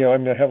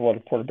 I have a lot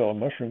of portobello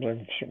mushrooms.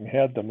 I've certainly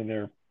had them,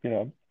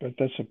 and but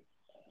that's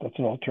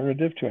an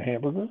alternative to a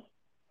hamburger.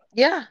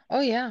 Yeah. Oh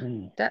yeah.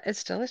 Mm. That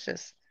it's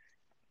delicious.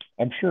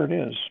 I'm sure it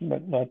is,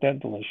 but not that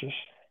delicious.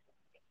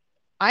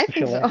 I If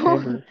think you so. like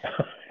hamburger.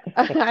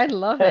 I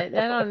love it.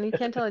 I don't you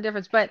can't tell the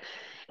difference. But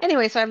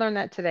anyway, so I learned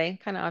that today,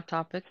 kind of off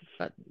topic,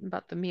 but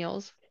about the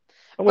meals.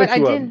 I But went I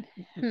to a did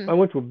hmm, I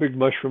went to a big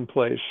mushroom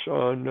place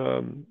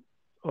on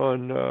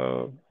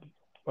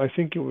I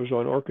think it was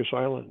on Orcas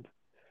Island,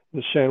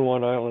 the San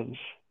Juan Islands,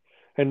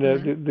 and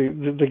hmm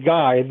the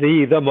guy,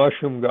 the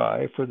mushroom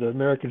guy for the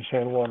American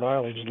San Juan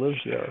Islands lives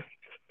there,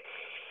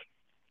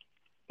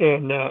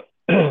 and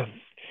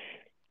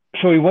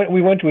so we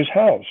went to his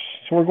house.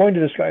 So we're going to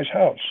this guy's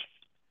house,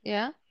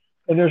 yeah.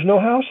 and there's no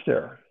house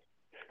there.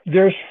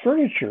 There's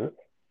furniture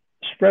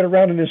spread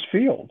around in his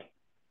field,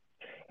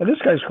 and this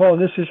guy's calling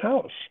this his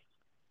house,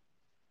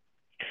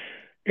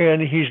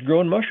 and he's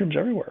growing mushrooms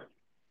everywhere,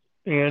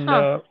 and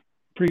Huh.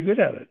 pretty good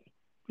at it.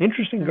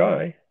 Interesting hmm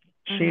guy.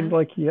 Seemed hmm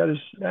like he had his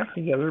act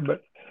together,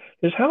 but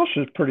his house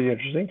was pretty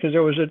interesting because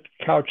there was a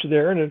couch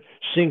there and a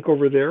sink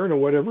over there and a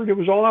whatever, and it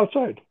was all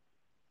outside.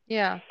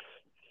 Yeah.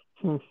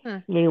 Hmm. Hmm.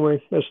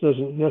 Anyway, that's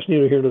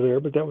neither here nor there,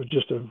 but that was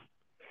just a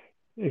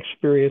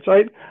experience.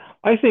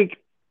 I think,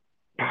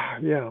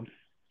 yeah,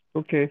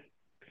 okay.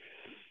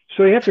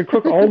 So you have to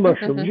cook all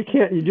mushrooms.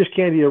 You just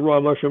can't eat a raw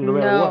mushroom no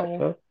matter what, No.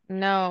 huh?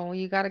 No,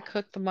 you got to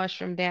cook the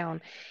mushroom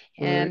down.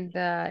 All right. And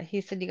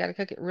he said you got to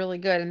cook it really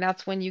good, and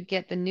that's when you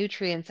get the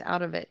nutrients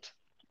out of it.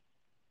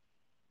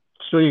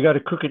 So you got to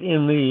cook it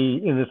in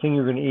the thing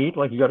you're going to eat,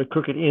 like you got to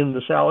cook it in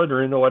the salad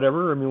or in the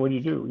whatever. I mean, what do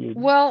you do?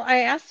 Well, I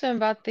asked him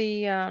about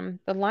the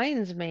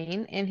lion's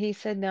mane, and he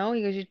said no.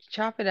 He goes, you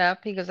chop it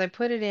up. He goes, I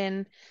put it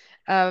in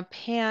a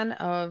pan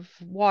of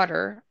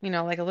water,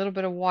 like a little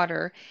bit of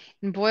water,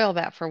 and boil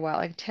that for a while,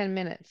 like 10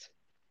 minutes.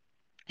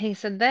 He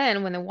said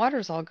then when the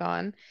water's all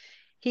gone,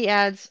 he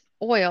adds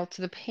oil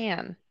to the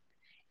pan,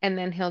 and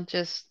then he'll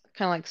just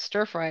kind of like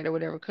stir fry it or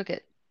whatever, cook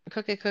it.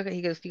 Cook it, cook it.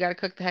 He goes, you got to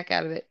cook the heck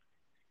out of it.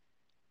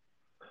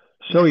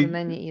 He So goes, and he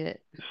then you eat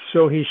it.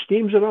 so he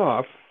steams it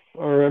off,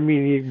 or I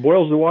mean, he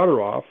boils the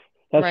water off.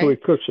 That's how he Right?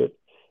 cooks it.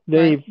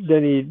 Right?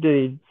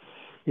 Then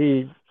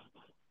he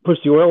puts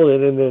the oil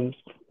in and then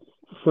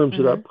firms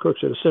it Mm-hmm. up, cooks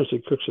it.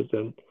 Essentially, cooks it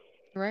then.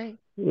 Right.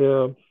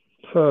 Yeah.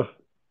 Huh.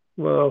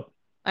 Well,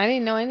 I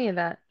didn't know any of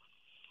that.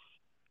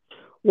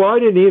 well, I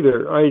didn't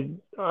either.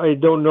 I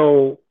don't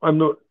know. I'm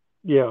not.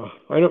 Yeah,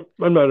 I don't.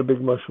 I'm not a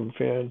big mushroom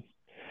fan.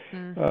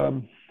 Mm-hmm.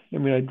 Um, I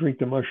mean, I drink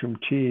the mushroom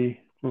tea,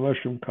 the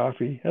mushroom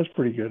coffee. That's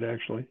pretty good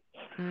actually.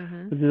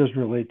 Mm-hmm. But it doesn't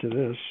relate to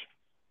this.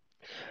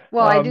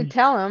 Well, I did Um,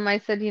 tell him. I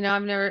said,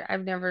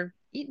 I've never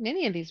eaten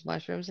any of these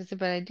mushrooms. I said,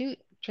 but I do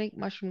drink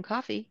mushroom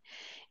coffee.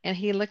 And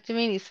he looked at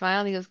me and he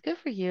smiled. And he goes, "Good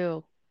for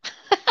you."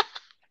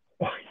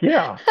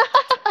 yeah,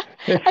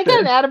 it's I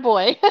got it's an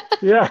attaboy.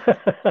 yeah.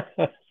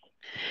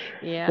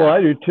 Well, Yeah.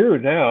 I do too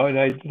now, and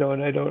I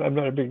don't. I'm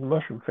not a big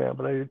mushroom fan,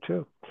 but I do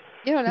too.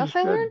 You know what This else is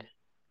I good. learned?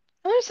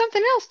 I learned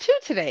something else too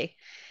today.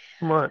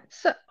 Come on.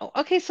 So,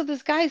 okay, so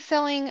this guy's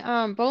selling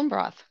bone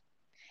broth,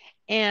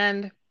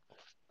 and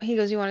he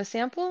goes, "You want a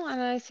sample?"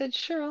 And I said,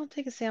 "Sure, I'll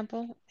take a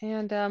sample."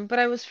 And but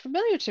I was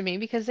familiar to me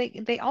because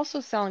they also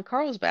sell in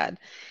Carlsbad,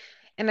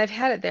 and I've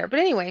had it there. But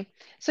anyway,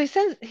 so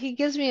he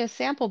gives me a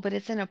sample, but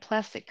it's in a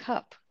plastic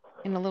cup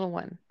in a little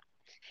one,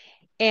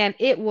 and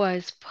it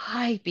was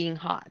piping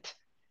hot.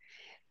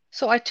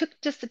 So I took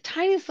just the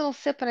tiniest little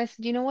sip, and I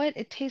said, "You know what?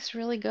 It tastes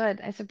really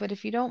good." I said, "But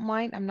if you don't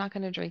mind, I'm not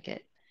going to drink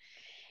it."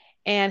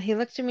 And he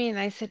looked at me, and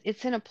I said,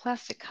 "It's in a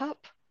plastic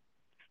cup."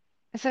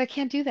 I said, "I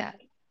can't do that."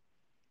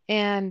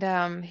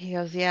 And he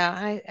goes,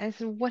 "Yeah." I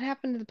said, "What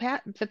happened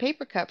to the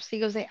paper cups?" He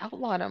goes, "They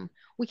outlawed them.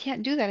 We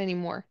can't do that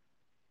anymore."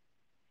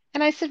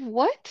 And I said,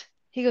 "What?"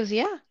 He goes,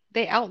 "Yeah,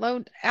 they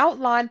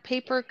outlawed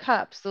paper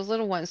cups, those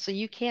little ones, so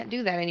you can't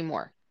do that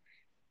anymore.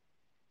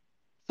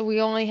 So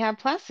we only have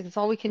plastic. That's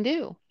all we can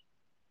do."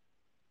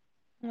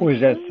 I'm Oh,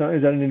 like, huh?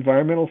 is that an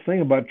environmental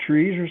thing about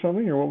trees or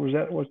something, or what was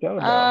that? What's that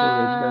about?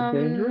 Or is that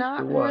dangerous or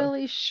Not what?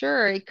 really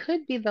sure. It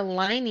could be the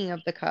lining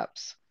of the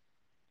cups.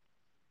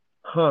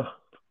 Huh?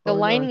 The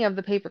Probably not. lining of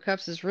the paper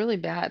cups is really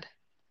bad.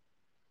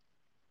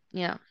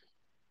 Yeah.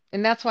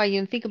 And that's why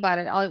you think about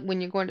it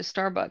when you're going to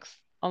Starbucks,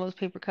 all those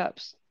paper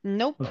cups.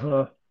 Nope. Uh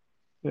huh.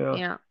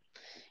 Yeah.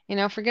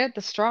 Yeah. Forget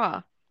the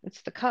straw.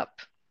 It's the cup.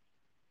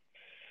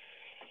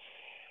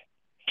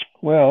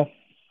 Well,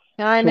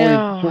 I so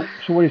know.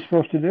 so what are you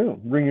supposed to do?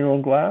 Bring your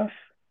own glass,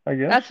 I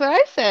guess. That's what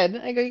I said.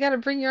 I go, you got to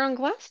bring your own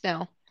glass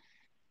now.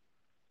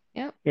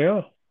 Yep.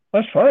 Yeah,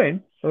 that's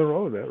fine. Nothing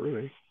wrong with that,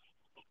 really.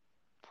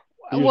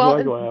 Use Well,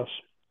 my glass.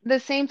 the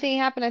same thing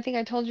happened. I think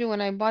I told you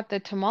when I bought the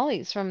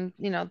tamales from,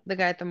 the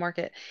guy at the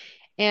market,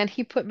 and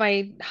he put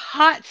my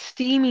hot,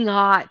 steaming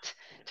hot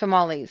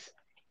tamales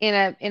in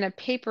a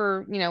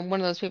paper, one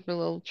of those paper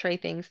little tray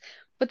things,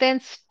 but then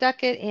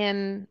stuck it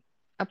in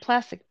a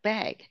plastic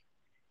bag.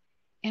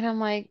 And I'm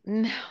like,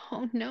 no,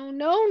 no,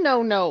 no,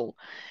 no, no.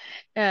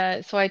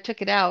 So I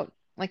took it out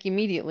like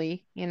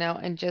immediately,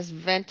 and just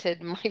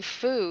vented my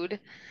food.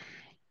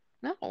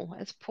 No,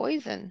 it's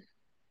poison.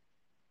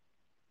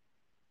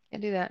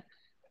 Can't do that.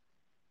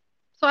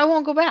 So I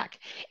won't go back.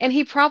 And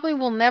he probably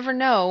will never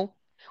know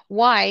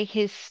why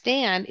his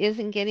stand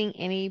isn't getting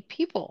any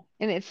people.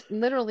 And it's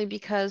literally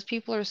because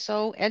people are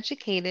so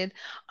educated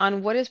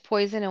on what is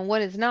poison and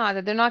what is not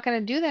that they're not going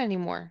to do that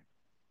anymore.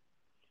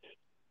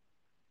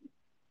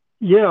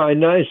 Yeah,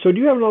 and I. So do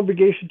you have an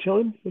obligation to tell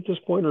him at this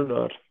point or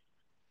not?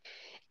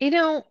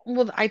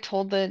 Well, I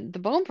told the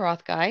bone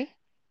broth guy,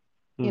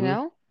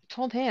 Mm-hmm.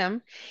 told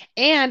him.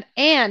 And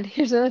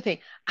here's another thing.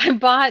 I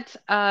bought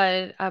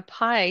a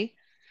pie,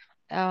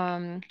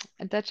 a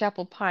Dutch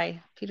apple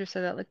pie. Peter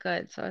said that looked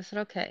good. So I said,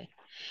 okay.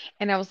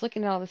 And I was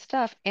looking at all the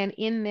stuff, and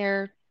in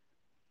their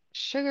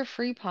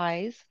sugar-free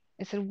pies,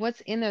 I said,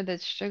 "What's in there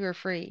that's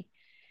sugar-free?"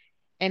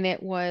 And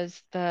it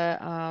was the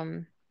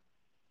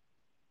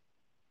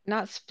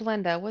not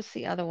Splenda, what's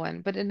the other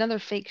one? But another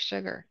fake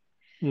sugar.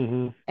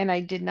 Mm-hmm. And I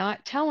did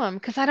not tell him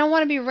because I don't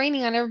want to be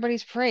raining on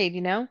everybody's parade.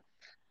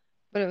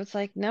 But it was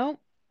like, no,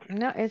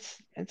 no,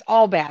 it's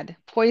all bad.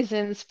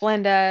 Poison,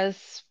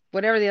 Splendas,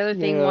 whatever the other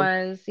thing Yeah,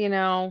 was,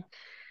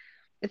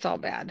 it's all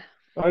bad.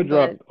 I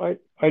But drop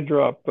I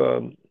drop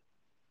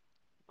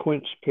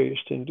quince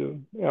paste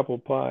into apple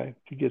pie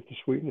to get the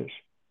sweetness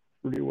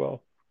pretty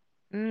well.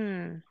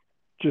 mm,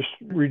 Just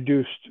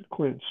reduced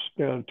quince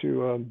down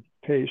to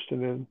paste,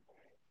 and then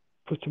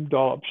put some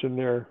dollops in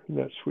there, and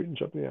that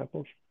sweetens up the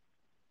apples.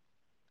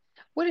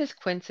 what is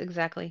quince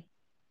exactly?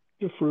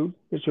 The fruit,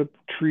 it's a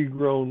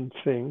tree-grown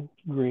thing,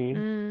 green,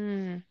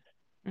 Mm,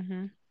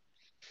 mm-hmm.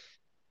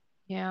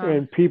 Yeah.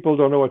 and people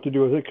don't know what to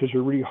do with it because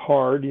they're really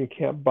hard. You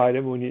can't bite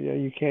them when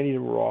you can't eat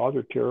them raw.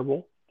 They're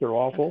terrible. They're Okay.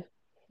 awful.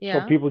 So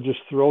Yeah. people just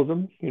throw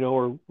them,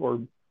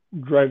 or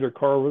drive their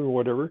car with them or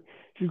whatever.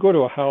 If you go to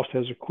a house that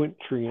has a quince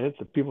tree in it,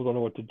 the people don't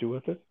know what to do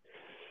with it.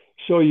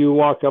 So you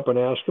walk up and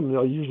ask them, and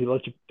they'll usually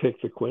let you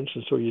pick the quince,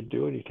 and so you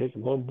do, and you take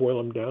them home, boil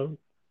them down,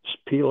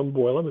 peel them,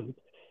 boil them, and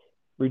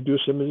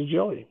reduce them into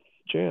jelly,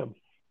 jam,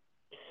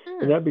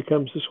 and Hmm. that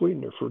becomes the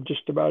sweetener for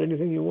just about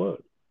anything you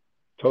want.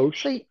 Toast.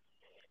 So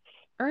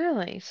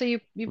really? So you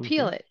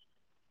peel Mm-hmm. it.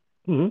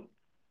 Mm-hmm.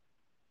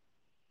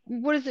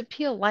 What does it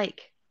peel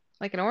like?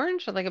 Like an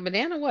orange or like a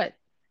banana? What?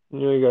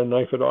 You got to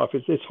knife it off.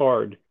 It's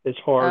hard. It's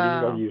hard,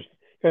 and Oh. you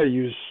got to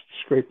use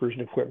scrapers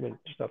and equipment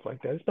and stuff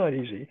like that. It's not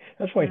easy.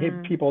 That's why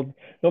Mm, people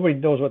nobody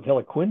knows what the hell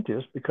a quint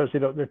is because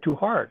they're too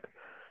hard.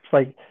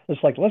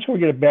 It's like let's go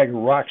get a bag of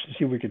rocks and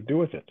see what we can do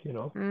with it.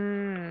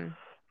 mm.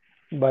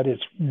 But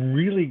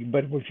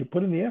but if you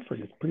put in the effort,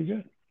 it's pretty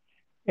good.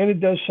 And it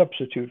does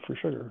substitute for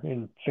sugar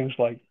in things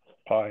like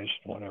pies,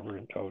 whatever,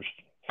 and toast.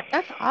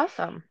 That's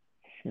awesome.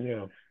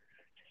 Yeah.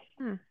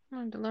 I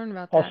wanted to learn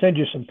about I'll that. send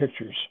you some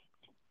pictures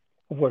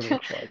of what it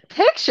looks like.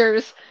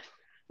 Pictures?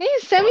 You need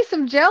to send me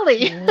some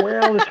jelly.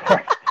 Well, it's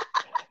hard.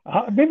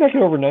 Maybe I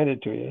can overnight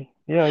it to you.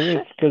 Yeah,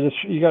 it's because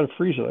you got to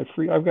freeze it.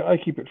 I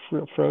keep it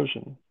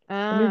frozen.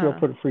 Or maybe I'll Ah.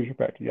 put a freezer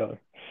pack together.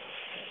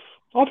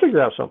 I'll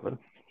figure out something.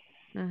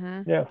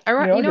 Mm-hmm. Yeah,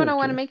 yeah, You I'll know get what I it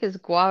to want to you. make is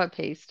guava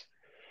paste.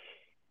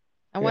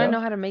 I want to Yeah. know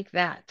how to make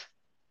that.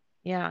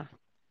 Yeah.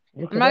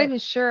 Look I'm it not up. even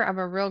sure I'm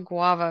a real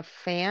guava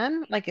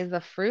fan, like as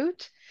a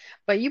fruit,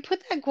 but you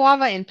put that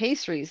guava in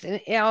pastries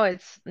and oh,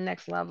 it's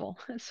next level.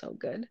 It's so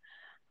good.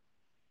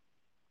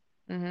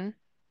 Hmm.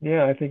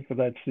 Yeah, I think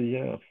that's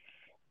the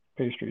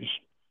pastries.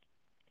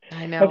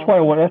 I know. That's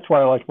why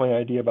I like my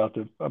idea about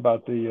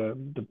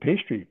the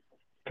pastry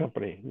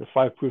company, the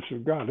Five Proofs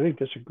of God. I think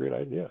that's a great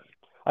idea.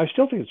 I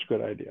still think it's a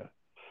good idea.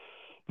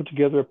 Put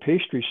together a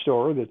pastry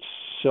store that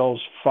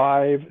sells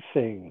five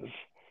things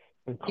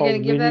and You call gonna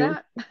the give that menu.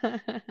 out?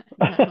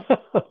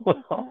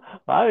 Well,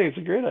 I think it's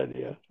a great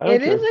idea. I It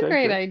don't care is who a takes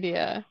great it.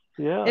 idea.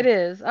 Yeah, It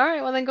is. All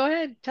right, well then go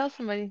ahead. Tell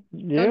somebody.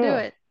 Go do yeah,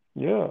 it.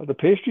 yeah. The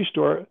pastry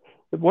store.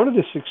 One of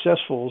the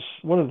successful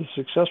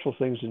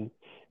things in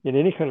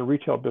any kind of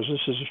retail business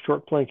is a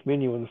short plank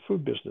menu in the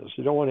food business.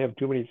 You don't want to have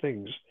too many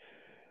things.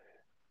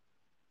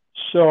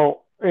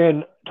 So,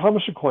 and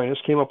Thomas Aquinas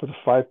came up with the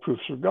five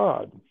proofs of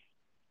God.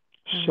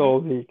 Hmm. So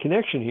the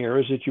connection here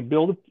is that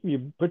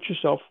you put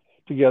yourself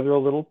together a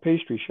little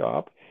pastry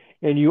shop,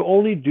 and you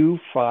only do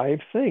five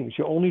things.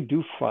 You only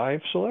do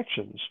five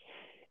selections,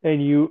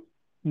 and you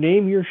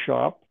name your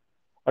shop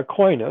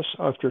Aquinas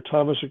after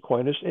Thomas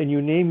Aquinas, and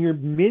you name your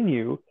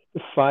menu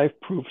the five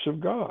proofs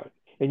of God,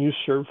 and you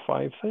serve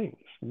five things,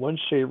 one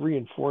savory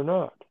and four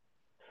not.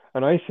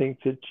 And I think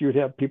that you'd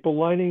have people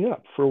lining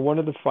up for one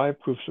of the five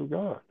proofs of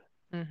God.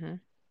 Hmm.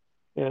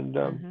 And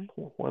Hmm.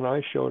 when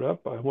I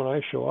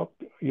show up,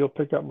 you'll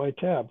pick up my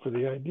tab for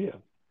the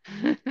idea.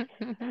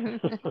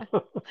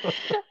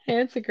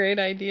 It's a great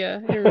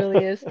idea. It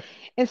really is.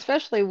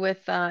 Especially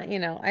with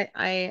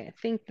I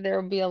think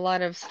there will be a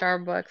lot of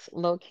Starbucks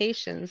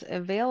locations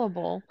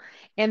available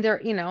and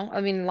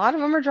I mean a lot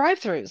of them are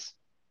drive-throughs.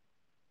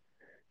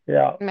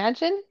 Yeah,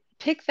 Imagine,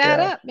 pick that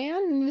yeah. up,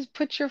 man, and just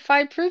put your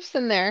five proofs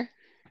in there.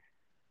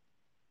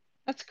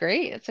 That's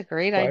great. That's a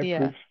great Five idea.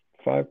 proofs,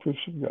 five proofs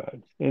of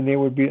God, and they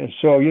would be. And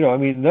so I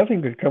mean,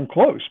 nothing could come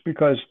close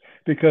because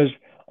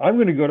I'm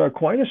going to go to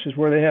Aquinas is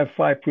where they have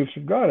five proofs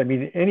of God. I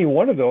mean, any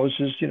one of those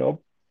is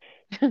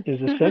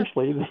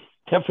essentially the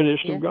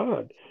definition of Yeah,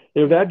 God.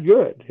 They're yeah, that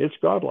good. It's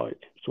godlike.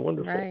 It's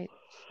wonderful. right,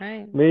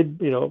 right. Made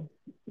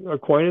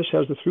Aquinas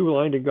has the through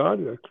line to God,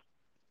 a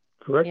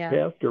correct Yeah.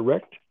 path,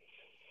 direct.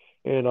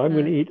 And I'm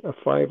going to Mm, eat a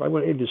five. I'm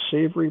going to eat the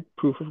savory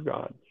proof of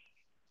God.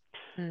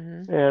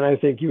 mm-hmm. And I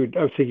think you would.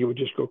 I think you would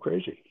just go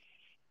crazy.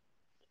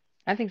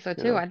 I think so You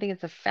too. know. I think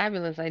it's a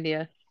fabulous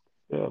idea.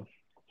 Yeah.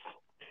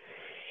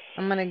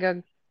 I'm gonna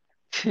go.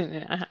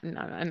 No,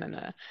 no, no, no.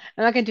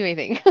 I'm not gonna do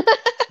anything.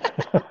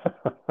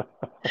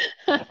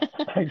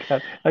 I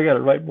got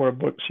to write more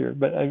books here,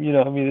 but I mean,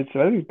 I think it's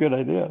a good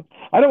idea.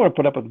 I don't want to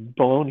put up with the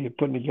baloney of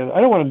putting together.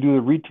 I don't want to do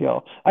the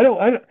retail.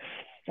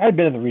 I've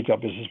been in the retail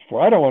business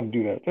before. I don't want to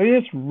do that. I mean,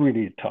 it's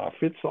really tough.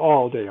 It's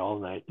all day, all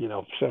night.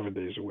 7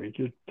 days a week.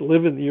 You're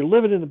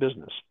living in the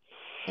business.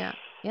 Yeah,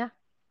 yeah,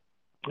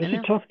 I It's a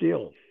know. tough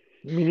deal.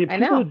 I mean, the I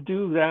people know. that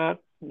do that,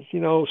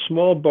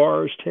 small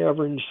bars,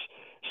 taverns,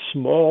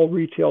 small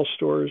retail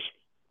stores,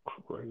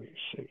 crazy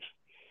sakes,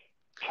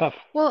 tough,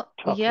 Well,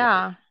 tough life.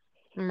 yeah,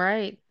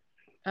 right.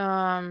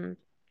 Um,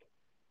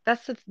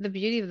 that's the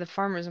beauty of the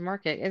farmers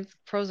market. It's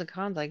pros and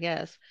cons, I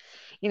guess.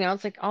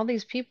 It's like all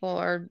these people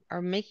are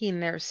making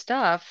their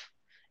stuff,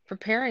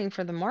 preparing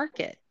for the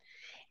market.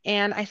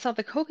 And I saw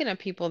the coconut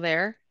people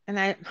there, and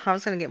I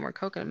was gonna get more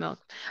coconut milk,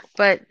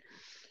 but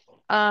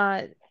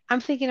uh, I'm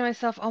thinking to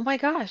myself, oh my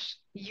gosh,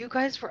 you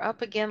guys were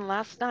up again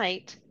last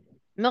night,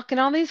 milking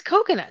all these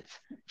coconuts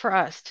for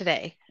us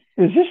today.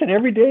 Is this an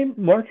everyday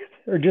market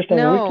or just on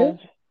the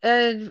weekends?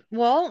 No,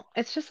 well,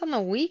 it's just on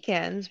the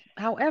weekends.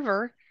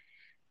 However,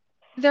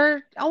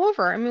 they're all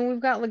over. I mean, we've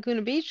got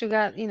Laguna Beach, we've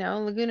got,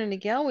 Laguna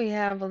Niguel, we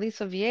have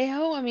Aliso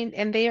Viejo. I mean,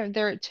 and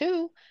they're at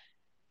two.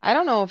 I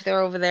don't know if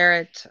they're over there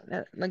at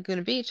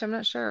Laguna Beach. I'm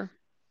not sure.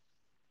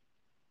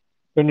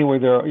 But anyway,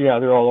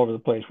 they're all over the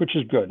place, which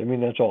is good. I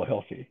mean, that's all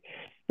healthy.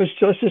 But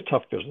still, it's just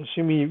tough business.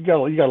 I mean, you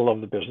gotta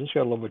love the business.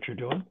 You gotta love what you're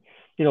doing.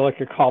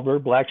 Like a cobbler,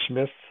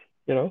 blacksmith.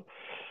 You know,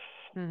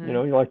 Mm-hmm.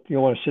 you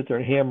want to sit there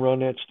and hammer on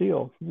that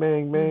steel,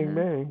 bang, bang, Mm-hmm.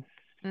 bang.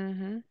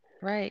 Mm-hmm.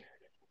 Right.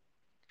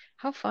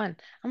 How fun.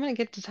 I'm gonna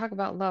get to talk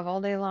about love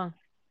all day long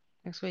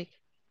next week.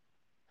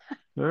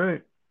 All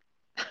right.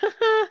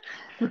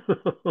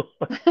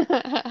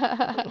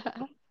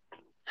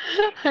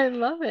 I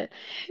love it.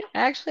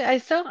 Actually,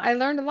 I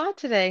learned a lot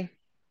today.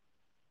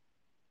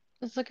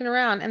 Just looking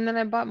around, and then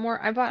I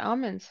bought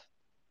almonds.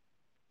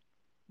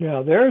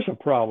 Yeah, there's a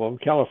problem.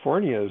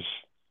 California is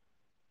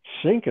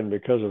sinking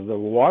because of the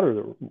water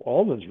that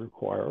almonds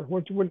require.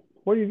 What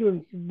are you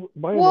doing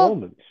buying Well,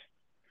 almonds?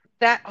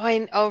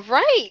 oh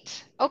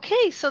right.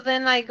 Okay, so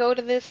then I go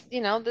to this,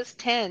 this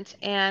tent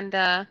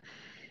and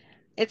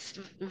it's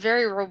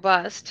very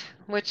robust,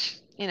 which,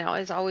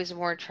 is always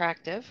more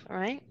attractive,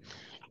 right?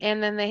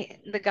 And then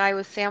the guy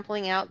was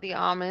sampling out the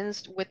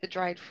almonds with the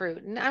dried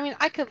fruit. And I mean,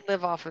 I could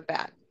live off of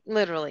that,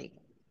 literally.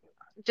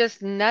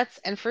 Just nuts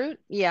and fruit.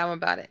 Yeah, I'm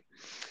about it.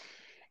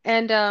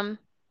 And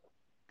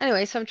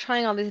anyway, so I'm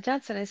trying all these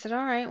nuts and I said,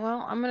 "All right,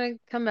 well, I'm going to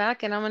come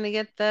back and I'm going to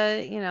get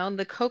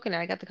the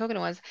coconut. I got the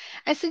coconut ones."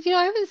 I said,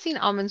 "I haven't seen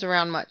almonds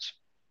around much."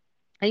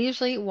 I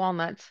usually eat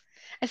walnuts.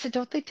 I said,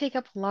 don't they take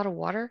up a lot of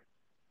water?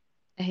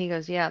 And he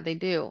goes, yeah, they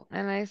do.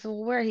 And I said,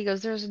 well, where? He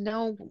goes, there's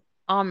no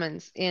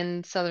almonds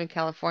in Southern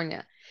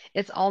California.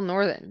 It's all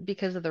northern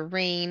because of the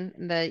rain,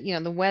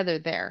 the weather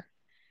there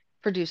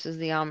produces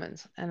the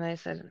almonds. And I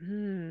said,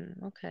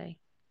 okay.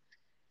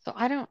 So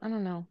I don't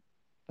know.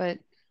 But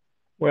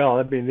Well,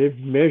 I mean, they've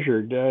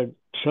measured.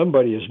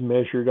 Somebody has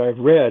measured. I've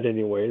read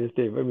anyway that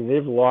I mean,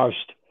 they've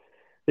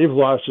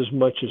lost as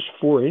much as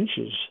 4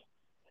 inches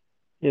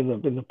in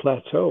the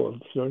plateau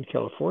of Northern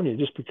California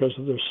just because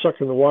of they're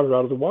sucking the water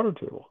out of the water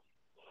table,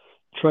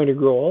 trying to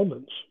grow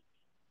almonds.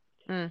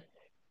 mm,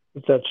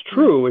 If that's mm,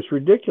 true, it's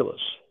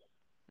ridiculous.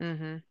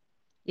 mm-hmm.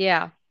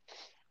 Yeah.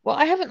 Well,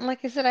 I haven't, like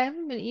I said, I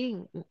haven't been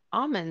eating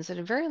almonds in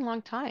a very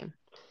long time.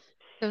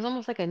 It was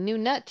almost like a new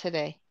nut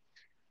today.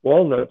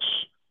 Walnuts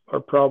are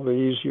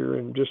probably easier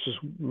and just as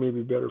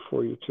maybe better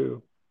for you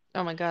too.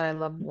 Oh my God, I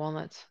love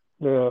walnuts.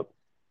 Yeah,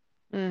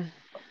 Mm.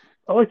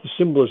 I like the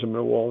symbolism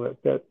of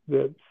walnut, that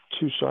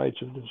two sides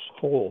of this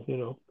whole.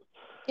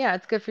 Yeah,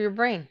 it's good for your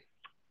brain.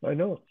 I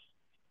know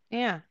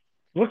Yeah,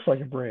 it looks like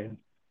a brain.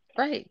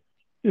 right.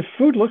 If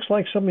food looks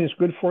like something that's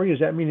good for you,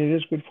 does that mean it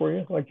is good for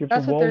you? Like if a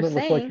That's what they're walnut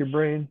looks like saying. your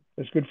brain,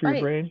 it's good for your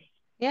Right. brain.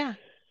 Yeah.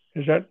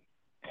 Is that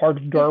part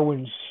of Yeah.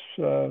 Darwin's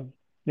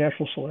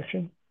natural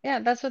selection? Yeah,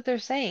 that's what they're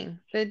saying.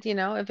 That,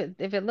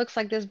 if it looks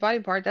like this body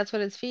part, that's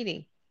what it's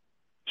feeding.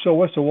 So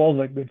what's a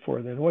walnut good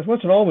for then?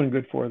 What's an almond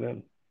good for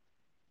then?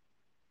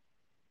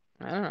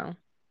 I don't know.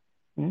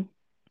 Hmm?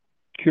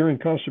 Curing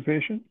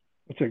constipation?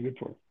 What's that good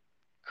for?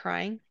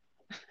 Crying.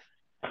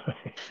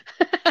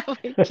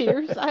 Like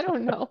tears. I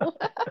don't know.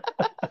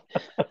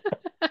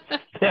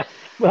 Yeah,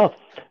 well,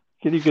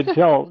 you can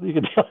tell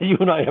you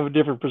and I have a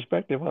different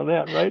perspective on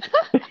that, right?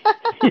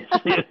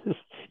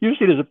 You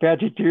see it as a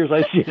patch of tears.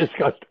 I see it as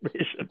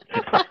constipation.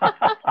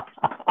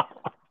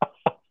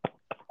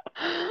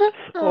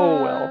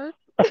 Oh well.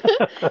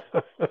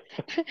 Uh,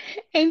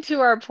 and to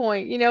our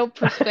point,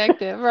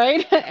 perspective,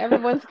 right?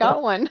 Everyone's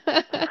got one.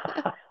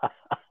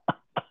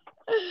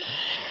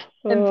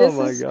 And Oh this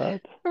my is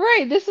God.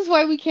 right. This is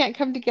why we can't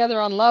come together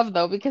on love,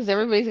 though, because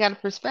everybody's got a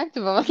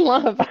perspective on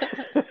love.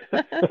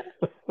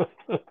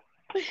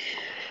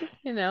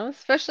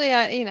 Especially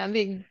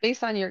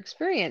based on your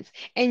experience.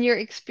 And your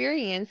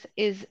experience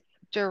is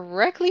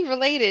directly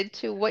related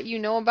to what you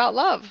know about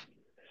love.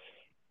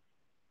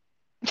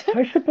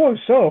 I suppose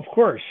so, of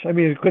course. I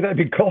mean, could that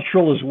be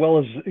cultural as well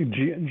as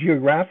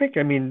geographic?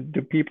 I mean,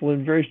 do people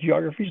in various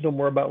geographies know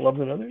more about love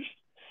than others?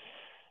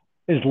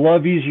 Is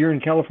love easier in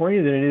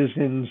California than it is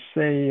in,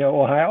 say,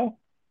 Ohio?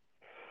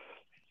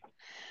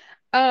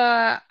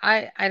 I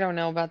don't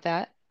know about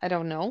that. I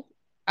don't know.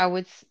 I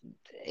would s-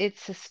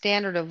 it's a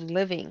standard of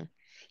living.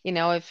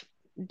 If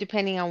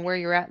depending on where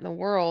you're at in the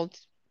world,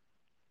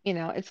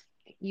 it's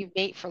you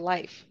mate for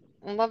life.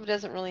 And love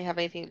doesn't really have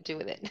anything to do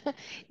with it.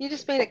 You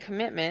just made a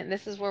commitment.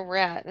 This is where we're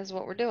at. This is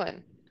what we're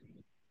doing.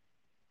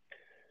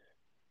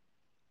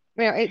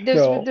 There's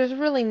So, there's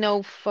really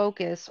no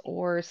focus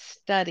or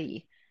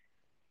study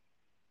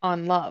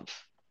on love.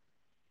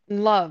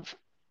 Love,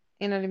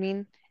 you know what I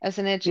mean? As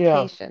an yeah.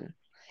 education.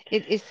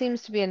 It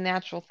seems to be a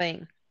natural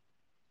thing.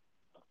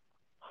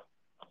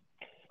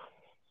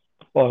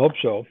 Well, I hope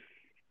so.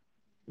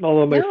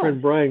 Although my No,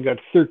 friend Brian got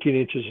 13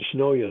 inches of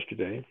snow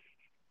yesterday,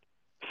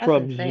 that's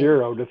from insane.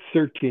 0 to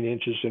 13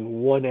 inches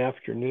in one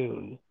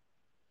afternoon.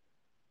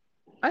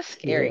 That's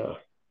scary. Yeah,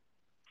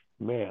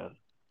 man.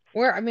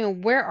 Where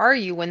are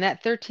you when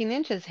that 13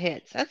 inches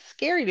hits? That's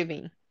scary to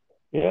me.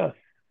 Yeah,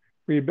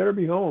 well, you better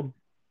be home.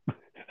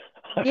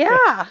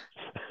 Yeah.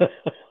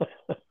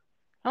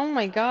 Oh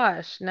my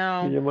gosh.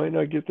 No. You might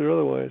not get there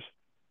otherwise.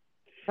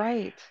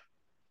 Right.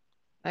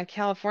 A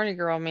California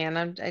girl, man.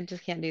 I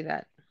just can't do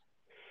that.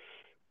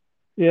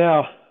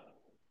 Yeah,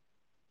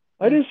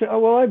 I Mm. just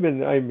well, I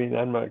mean,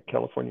 I'm not a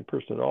California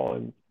person at all.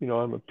 I'm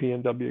a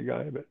PNW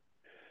guy,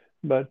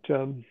 but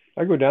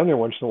I go down there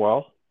once in a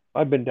while.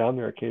 I've been down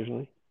there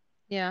occasionally.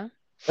 Yeah.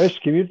 I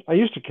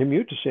used to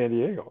commute to San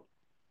Diego.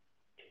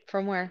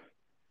 From where?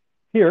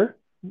 Here,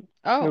 it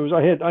Oh. was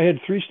I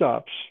had 3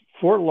 stops: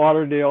 Fort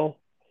Lauderdale,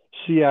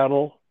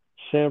 Seattle,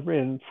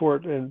 and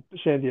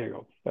San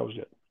Diego. That was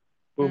it.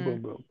 Boom, Mm.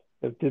 boom, boom.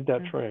 It did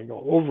that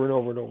triangle over and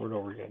over and over and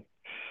over again.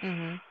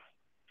 Mm-hmm.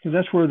 So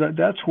that's where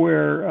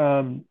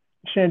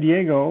San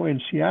Diego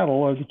and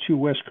Seattle are the two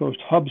West Coast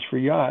hubs for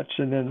yachts,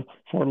 and then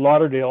Fort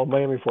Lauderdale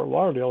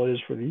is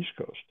for the East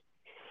Coast.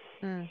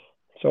 Mm.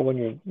 So when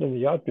you're in the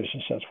yacht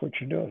business, that's what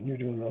you're doing. You're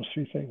doing those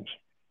 3 things.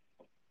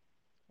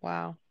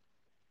 Wow.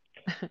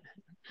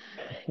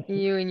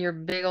 You and your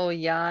big old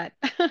yacht.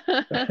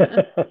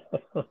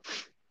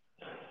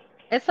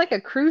 It's like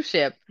a cruise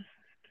ship.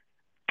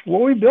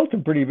 Well, we built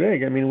them pretty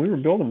big. I mean, we were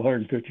building them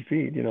 150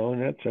 feet,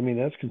 and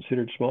that's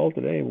considered small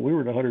today. We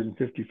were at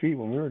 150 feet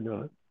when we were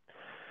doing it.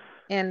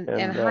 And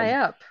And high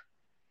up.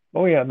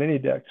 oh yeah, mini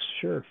decks,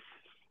 sure.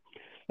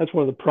 That's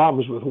one of the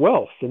problems with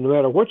wealth. And no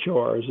matter what you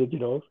are, is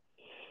that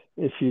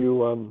if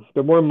you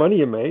the more money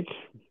you make,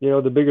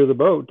 the bigger the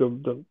boat,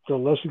 the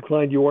less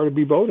inclined you are to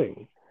be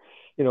boating.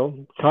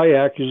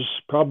 Kayak is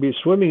probably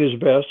swimming is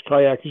best.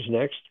 Kayak is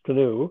next,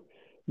 canoe,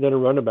 then a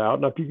runabout,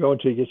 and up you go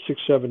until you get 6,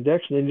 7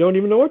 decks, and then you don't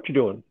even know what you're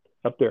doing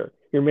up there.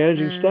 You're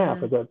managing staff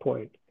Mm-hmm. at that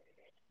point.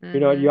 You're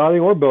not Mm-hmm.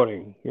 yachting or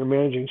boating. You're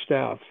managing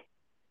staff.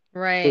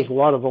 There's Right. a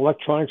lot of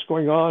electronics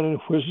going on and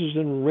whizzes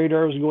and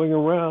radars going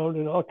around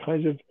and all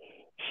kinds of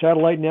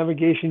satellite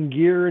navigation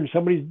gear, and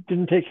somebody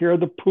didn't take care of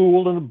the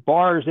pool and the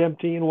bar is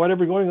empty and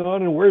whatever going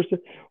on, and where's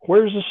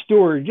the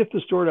steward? Get the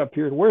steward up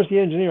here. And where's the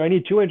engineer? I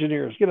need 2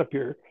 engineers. Get up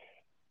here.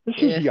 This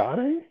is Yeah.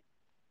 yachting?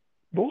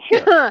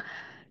 Bullshit.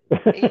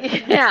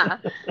 Yeah.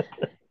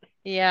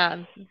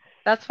 Yeah.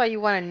 That's why you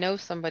want to know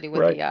somebody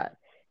with a Right. yacht.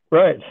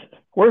 Right.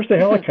 Where's the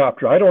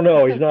helicopter? I don't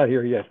know. He's not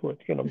here yet.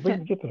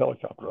 Get the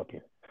helicopter up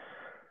here.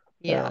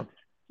 Yeah.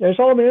 Yeah, it's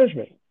all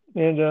management,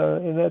 and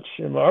that's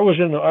I was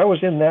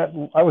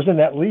in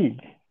that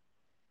league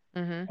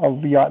Mm-hmm.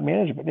 of yacht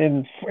management,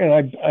 and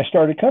I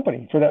started a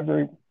company for that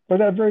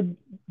very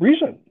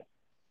reason,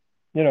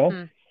 you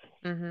know,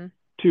 Mm-hmm.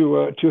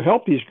 to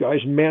help these guys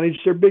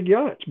manage their big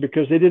yachts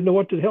because they didn't know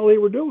what the hell they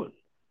were doing.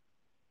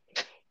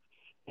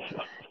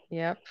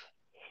 Yep.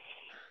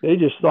 They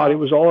just thought it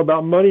Well, was all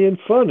about money and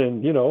fun,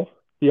 and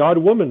the odd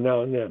woman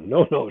now and then.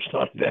 No, no, it's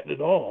not that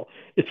at all.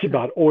 It's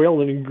about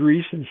oil and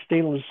grease and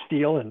stainless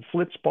steel and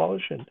flitz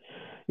polish, and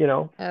you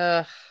know,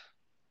 ugh,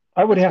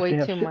 I would that's have way to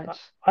have too sit, much.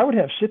 I would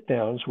have sit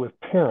downs with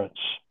parents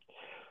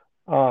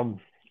um,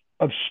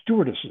 of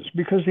stewardesses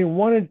because they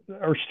wanted,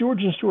 or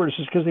stewards and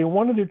stewardesses because they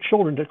wanted their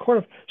children to sort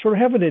of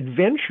have an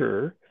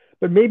adventure,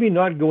 but maybe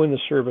not go in the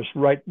service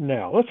right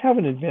now. Let's have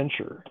an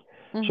adventure.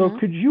 So Mm-hmm.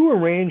 could you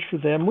arrange for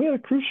them? We had a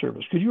cruise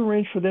service. Could you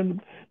arrange for them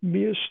to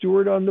be a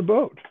steward on the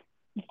boat?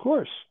 Of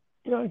course.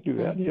 Yeah, I can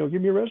do that. Give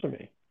me a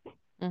resume.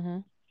 Mm-hmm.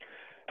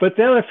 But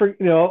then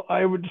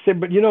I would say,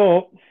 but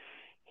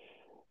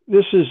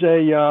this is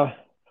a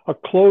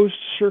closed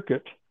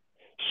circuit,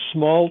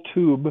 small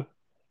tube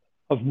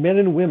of men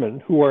and women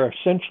who are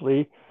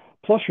essentially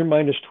plus or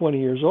minus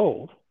 20 years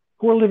old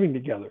who are living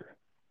together,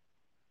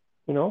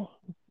 you know?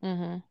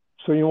 Mm-hmm.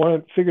 So you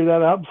want to figure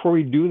that out before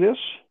we do this,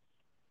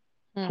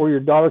 Mm. before your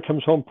daughter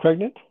comes home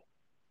pregnant,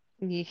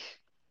 Yeesh.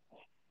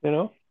 you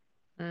know?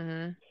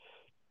 Mm-hmm.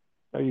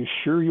 Are you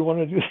sure you want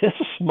to do this,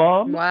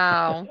 mom?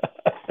 Wow.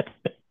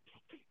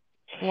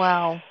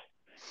 Wow.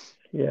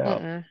 Yeah.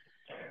 Mm-mm.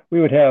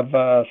 We would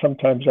have,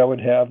 sometimes I would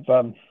have,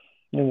 in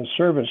the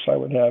service, I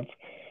would have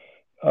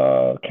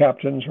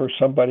captains or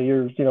somebody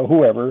or,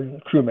 whoever,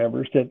 crew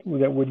members that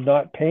would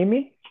not pay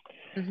me,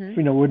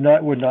 Mm-hmm.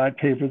 would not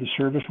pay for the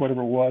service,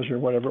 whatever it was or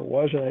whatever it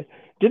was. And I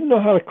didn't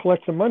know how to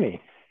collect the money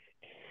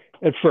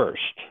at first.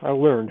 I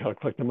learned how to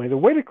collect the money. The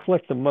way to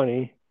collect the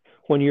money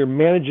when you're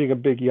managing a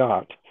big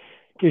yacht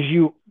is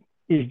you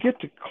get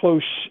to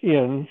close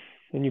in,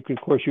 and of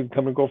course you can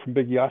come and go from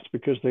big yachts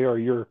because they are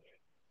your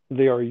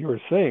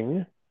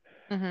thing.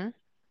 Mm-hmm.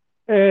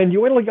 And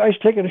you wait till the guy's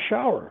taking a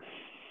shower.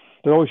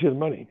 They're always get the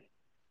money.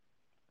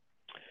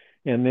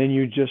 And then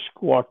you just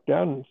walk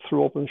down and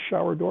throw open the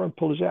shower door and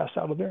pull his ass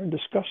out of there and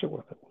discuss it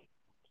with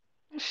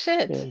him.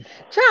 Shit. And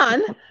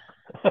John.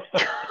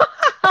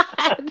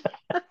 God.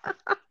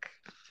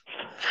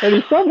 and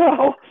he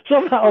somehow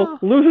Oh.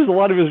 loses a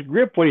lot of his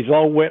grip when he's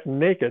all wet and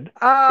naked,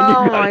 and you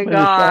Oh got my him in the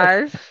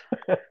gosh.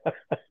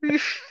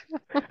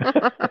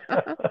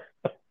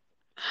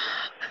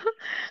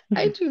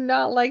 I do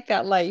not like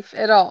that life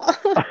at all.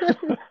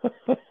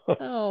 shower.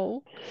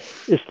 Oh,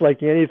 It's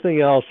like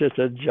anything else. It's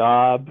a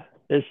job.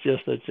 It's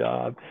just a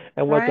job.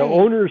 And what the right.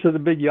 owners of the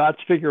big yachts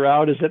figure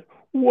out is that,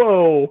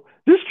 whoa,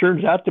 this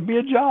turns out to be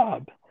a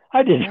job.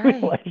 I didn't Right.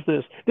 realize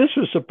this. This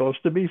was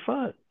supposed to be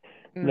fun.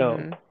 No,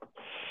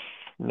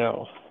 Mm-hmm.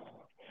 no.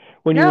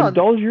 When you No,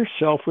 indulge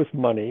yourself with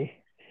money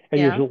and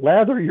you yeah.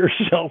 lather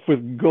yourself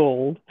with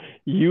gold,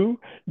 you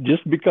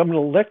just become an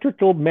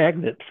electrical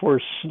magnet for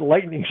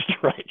lightning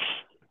strikes.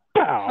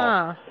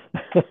 Pow!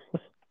 Huh.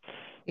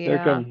 they're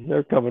Yeah. coming.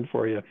 They're coming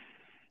for you.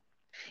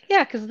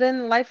 Yeah, because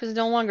then life is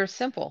no longer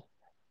simple.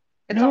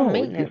 It's all No,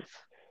 maintenance.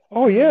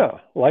 oh Mm. yeah,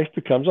 life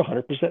becomes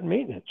 100%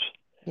 maintenance.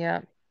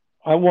 Yeah.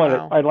 I want it.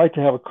 Wow. I'd like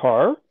to have a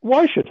car. Well,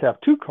 I should have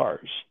 2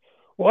 cars.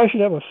 Well, I should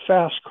have a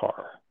fast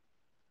car.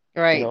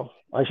 Right.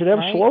 I should have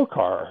a Right. slow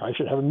car. I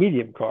should have a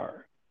medium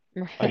car.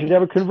 I should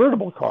have a Right.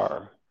 convertible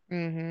car.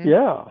 Mm-hmm.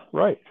 Yeah,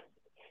 right.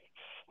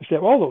 I should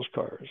have all those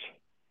cars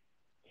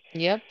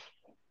Yep.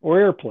 or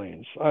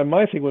airplanes.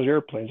 My thing was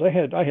airplanes. I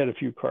had a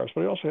few cars,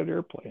 but I also had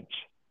airplanes.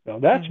 Now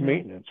that's Mm-hmm.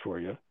 maintenance for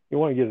you. You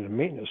want to get a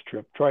maintenance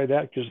trip? Try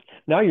that because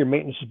now your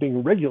maintenance is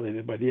being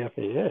regulated by the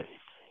FAA.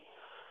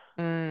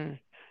 Mm.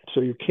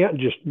 So you can't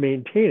just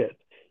maintain it.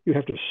 You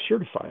have to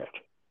certify it.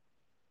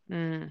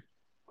 Mm.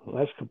 Well,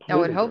 that's I would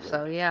completely hope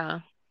different. so. Yeah.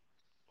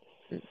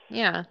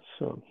 Yeah.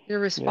 So, You're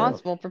yeah.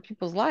 responsible for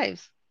people's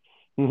lives.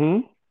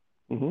 Mhm.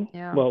 Mhm.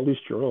 Yeah. Well, at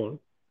least your own.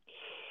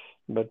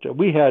 But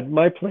we had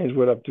my planes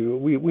went up to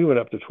we went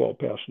up to 12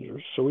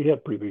 passengers, so we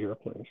had pretty big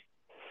airplanes,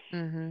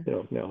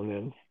 Mm-hmm. now and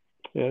then,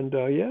 and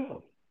yeah.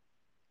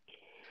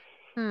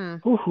 Hmm.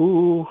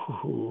 Hoo-hoo,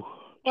 hoo-hoo.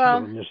 Geez,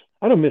 Well,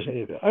 I don't miss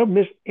any of that. I don't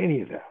miss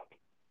any of that.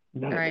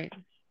 None all of right. it.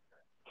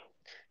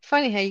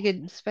 funny how you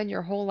could spend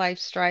your whole life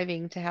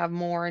striving to have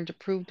more and to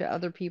prove to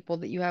other people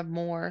that you have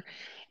more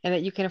and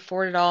that you can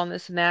afford it all and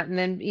this and that. And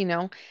then,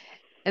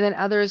 and then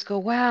others go,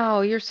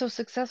 wow, you're so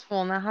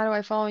successful. Now how do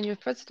I follow in your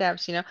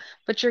footsteps?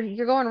 But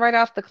you're going right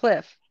off the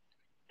cliff.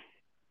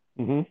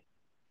 Hmm.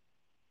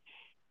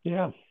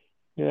 Yeah.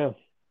 Yeah.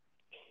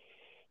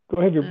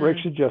 Go have your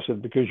brakes Mm,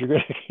 adjusted because you're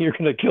gonna you're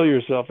gonna kill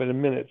yourself in a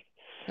minute.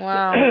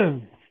 wow.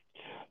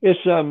 It's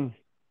and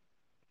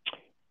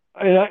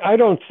I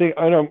don't think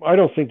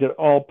that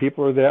all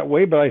people are that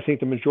way, but I think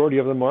the majority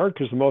of them are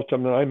because most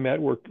of them that I met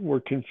were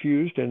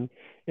confused and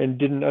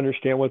didn't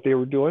understand what they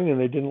were doing and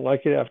they didn't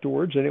like it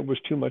afterwards and it was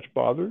too much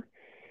bother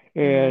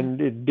Mhm.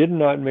 and it did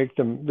not make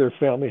them their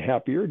family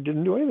happier. It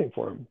didn't do anything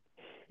for them.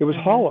 It was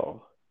Mhm.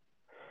 hollow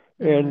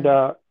and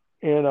Mhm.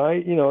 and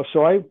I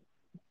so I as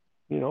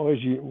you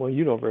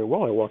know very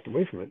well I walked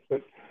away from it,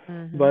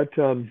 Mhm. but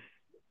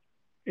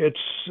it's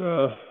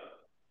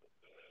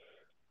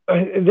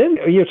and then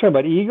you're talking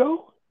about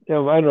ego. I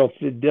don't know if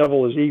the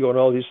devil is ego and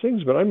all these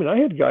things, but I mean, I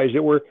had guys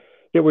that were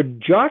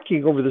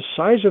jockeying over the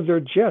size of their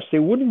jets. They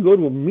wouldn't go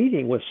to a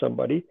meeting with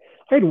somebody.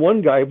 I had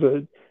one guy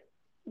that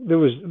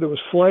was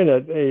flying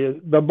a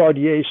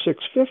Bombardier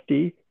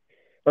 650,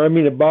 or I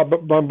mean a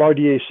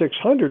Bombardier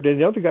 600, and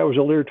the other guy was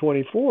a Lear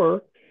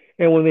 24.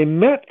 And when they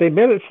met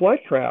at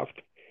Flightcraft,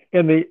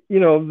 and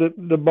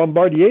the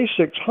Bombardier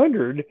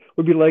 600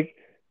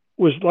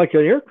 was like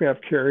an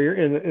aircraft carrier,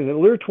 and the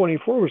Lear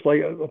 24 was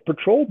like a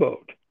patrol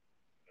boat.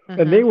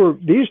 And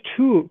Mhm. these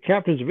two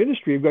captains of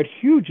industry have got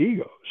huge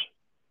egos.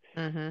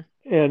 Mhm.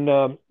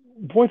 And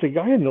boy, the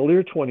guy in the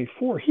Lear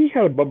 24, he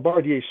had a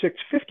Bombardier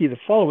 650 the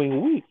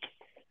following week.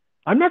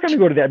 I'm not going to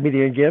go to that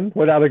meeting again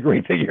without a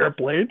great big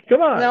airplane.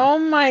 Come on. Oh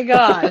my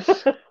gosh.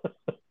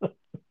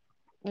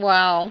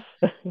 Wow.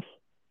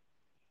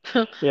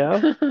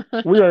 Yeah.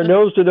 We are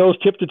nose to nose,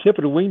 tip to tip,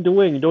 and wing to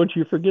wing. Don't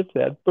you forget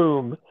that.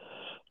 Boom.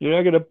 You're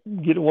not going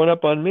to get one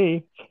up on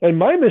me. And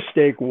my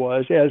mistake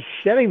was, as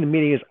setting the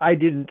meeting, is I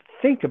didn't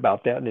think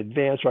about that in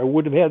advance, or I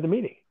wouldn't have had the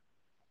meeting.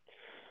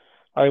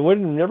 I would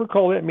have never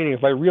called that meeting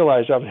if I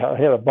realized I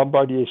had a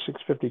Bombardier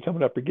 650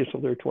 coming up against a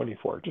Lear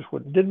 24. It just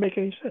didn't make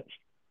any sense.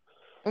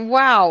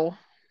 Wow.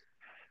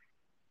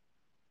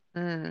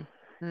 Mm.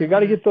 You got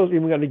to Mhm. get those.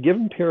 You got to give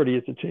them parity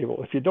at the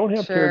table. If you don't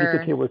have parity at the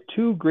Sure. table with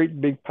two great,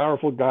 big,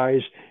 powerful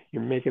guys,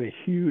 you're making a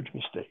huge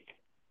mistake.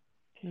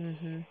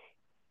 Mhm.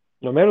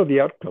 No matter the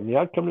outcome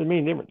doesn't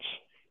make a difference.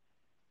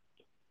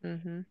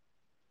 Mhm.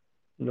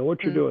 Know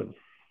what you're Mm. doing.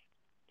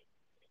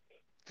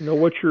 Know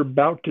what you're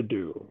about to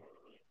do,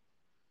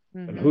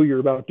 and who Mhm. you're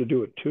about to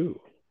do it to.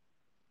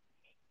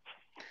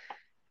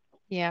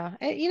 Yeah.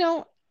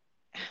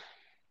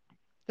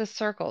 The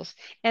circles.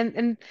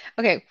 And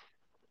okay,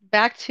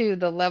 back to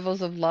the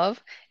levels of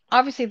love.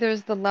 Obviously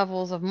there's the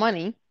levels of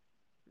money,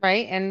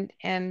 right?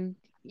 And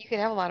you can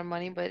have a lot of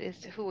money, but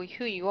it's who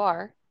you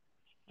are,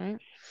 right?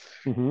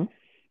 Hmm.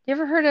 You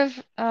ever heard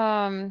of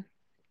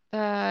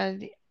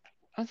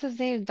what's his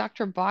name?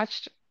 Dr.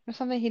 Botched or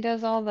something? He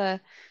does all the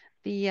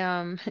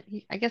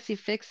I guess he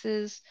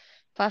fixes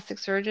plastic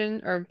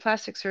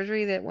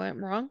surgery that went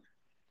wrong.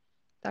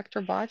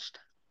 Dr. Botched.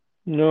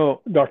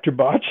 No, Dr.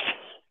 Botched.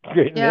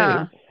 Great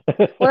Yeah.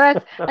 name. Well,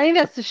 I think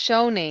that's the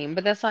show name,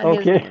 but that's not his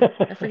Okay. name.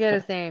 I forget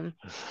his name.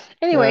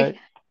 Anyway, Right.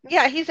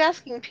 yeah, he's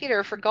asking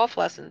Peter for golf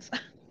lessons.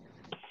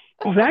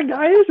 Oh, that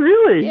guy is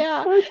really.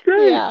 Yeah, That's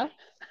great. yeah,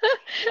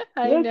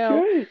 I That's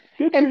know. great.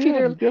 Good for And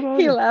Peter, him. Good on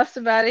he him. laughs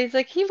about it. He's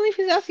like, can you believe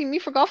he's asking me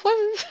for golf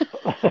lessons?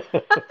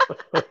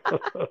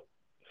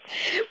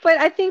 But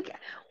I think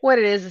what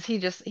it is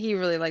he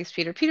really likes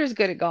Peter. Peter's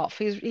good at golf.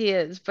 He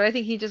is, but I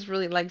think he just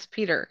really likes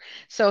Peter.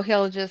 So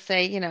he'll just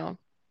say,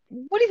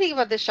 what do you think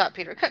about this shot,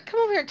 Peter? Come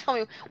over here and tell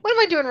me what am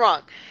I doing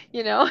wrong?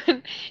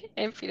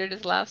 And Peter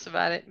just laughs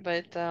about it.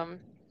 But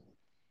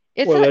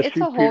it's Well, a that's it's true,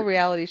 a whole Peter.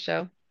 reality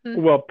show.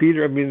 Hmm. Well,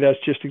 Peter. I mean, that's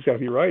just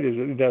exactly right. Is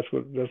it? That's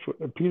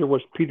what Peter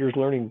was. Peter's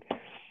learning,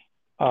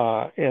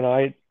 and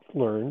I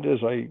learned as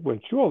I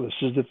went through all this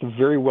is that the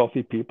very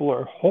wealthy people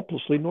are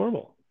hopelessly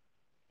normal.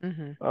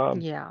 Hmm.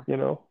 Um, Yeah. you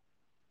know,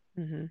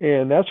 Hmm.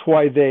 and that's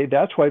why they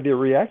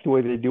react the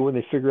way they do when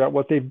they figure out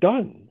what they've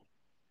done.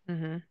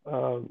 Hmm.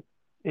 Um,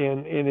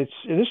 and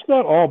it's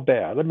not all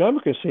bad. I mean, I'm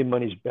not going to say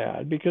money's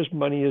bad because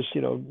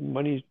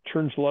money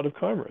turns a lot of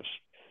commerce.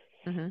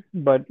 Hmm.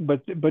 But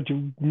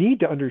you need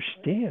to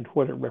understand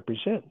what it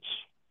represents.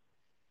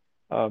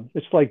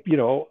 It's like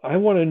I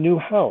want a new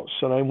house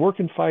and I'm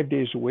working 5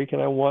 days a week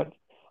and I want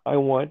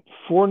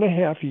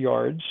 4.5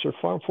 yards or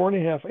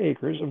 4.5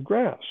 acres of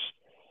grass.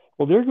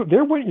 Well,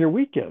 there went your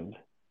weekend,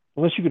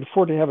 unless you could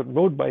afford to have it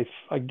mowed by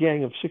a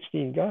gang of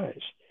 16 guys.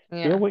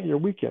 There Yeah. went your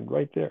weekend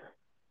right there.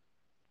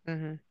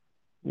 Hmm.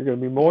 You're going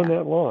to be mowing Yeah.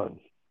 that lawn.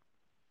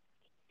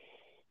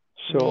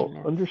 So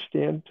Maintenance.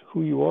 understand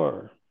who you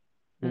are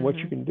and what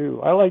you Hmm. can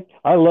do.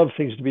 I love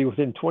things to be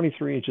within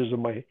 23 inches of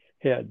my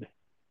head.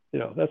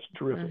 That's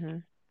terrific. Hmm.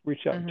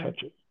 Reach out and Hmm.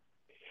 touch it.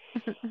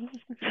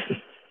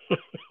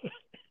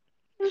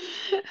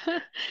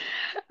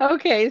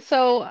 Okay,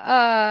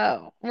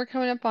 so we're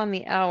coming up on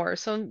the hour,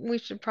 so we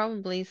should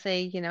probably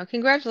say,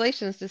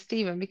 congratulations to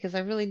Stephen because I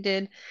really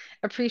did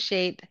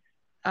appreciate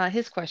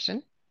his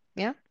question.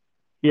 Yeah.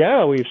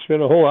 Yeah, we've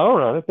spent a whole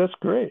hour on it. That's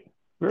great.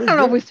 I Very don't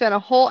know if we good. spent a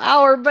whole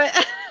hour, but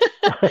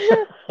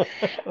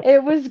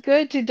it was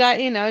good to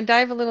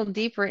dive a little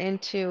deeper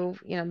into,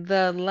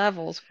 the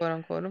levels, quote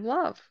unquote, of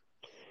love.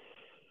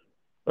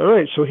 All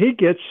right, so he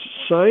gets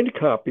signed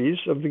copies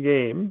of the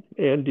game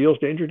and Deals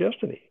Danger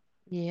Destiny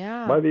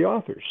Yeah, by the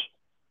authors.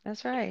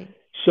 that's right.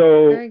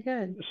 So, Very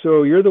good.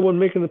 so you're the one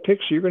making the pick,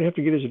 so you're going to have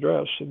to get his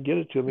address and get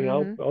it to me.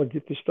 Mm-hmm. I'll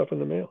get this stuff in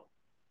the mail.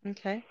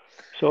 Okay.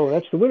 So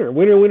that's the winner.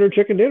 Winner, winner,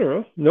 chicken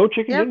dinner, huh? No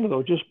chicken Yep. dinner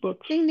though, just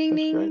books. Ding, ding,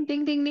 That's great.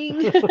 ding, ding, ding,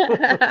 ding.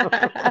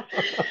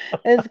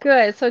 It's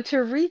good. So to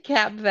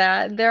recap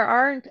that, there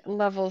aren't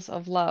levels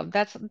of love.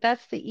 That's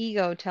the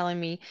ego telling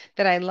me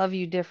that I love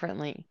you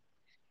differently.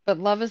 But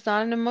love is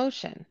not an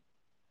emotion.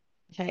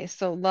 Okay,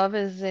 so love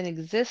is an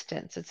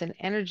existence. It's an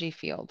energy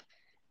field.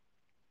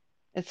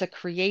 It's a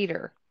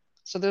creator.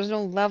 So there's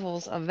no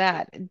levels of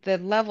that. The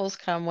levels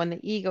come when the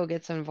ego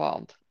gets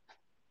involved.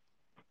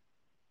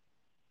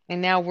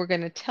 And now we're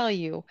going to tell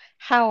you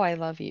how I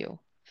love you.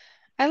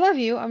 I love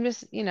you. I'm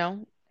just,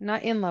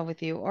 not in love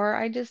with you. Or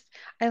I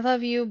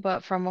love you,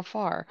 but from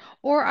afar.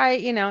 Or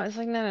it's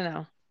like, no,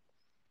 no,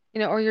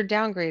 no. Or you're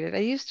downgraded. I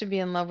used to be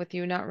in love with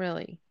you, not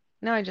really.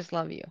 Now I just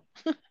love you.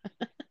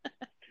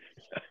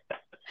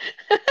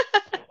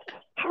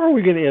 How are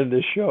we going to end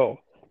this show?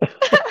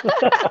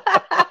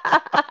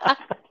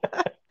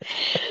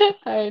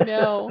 I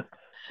know.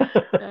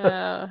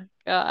 Oh,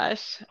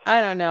 gosh.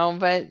 I don't know,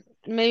 but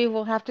maybe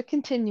we'll have to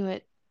continue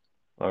it.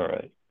 All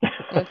right.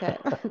 Okay.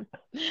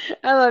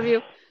 I love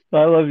you.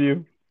 I love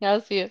you.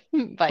 I'll see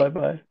you. Bye Bye.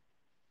 bye.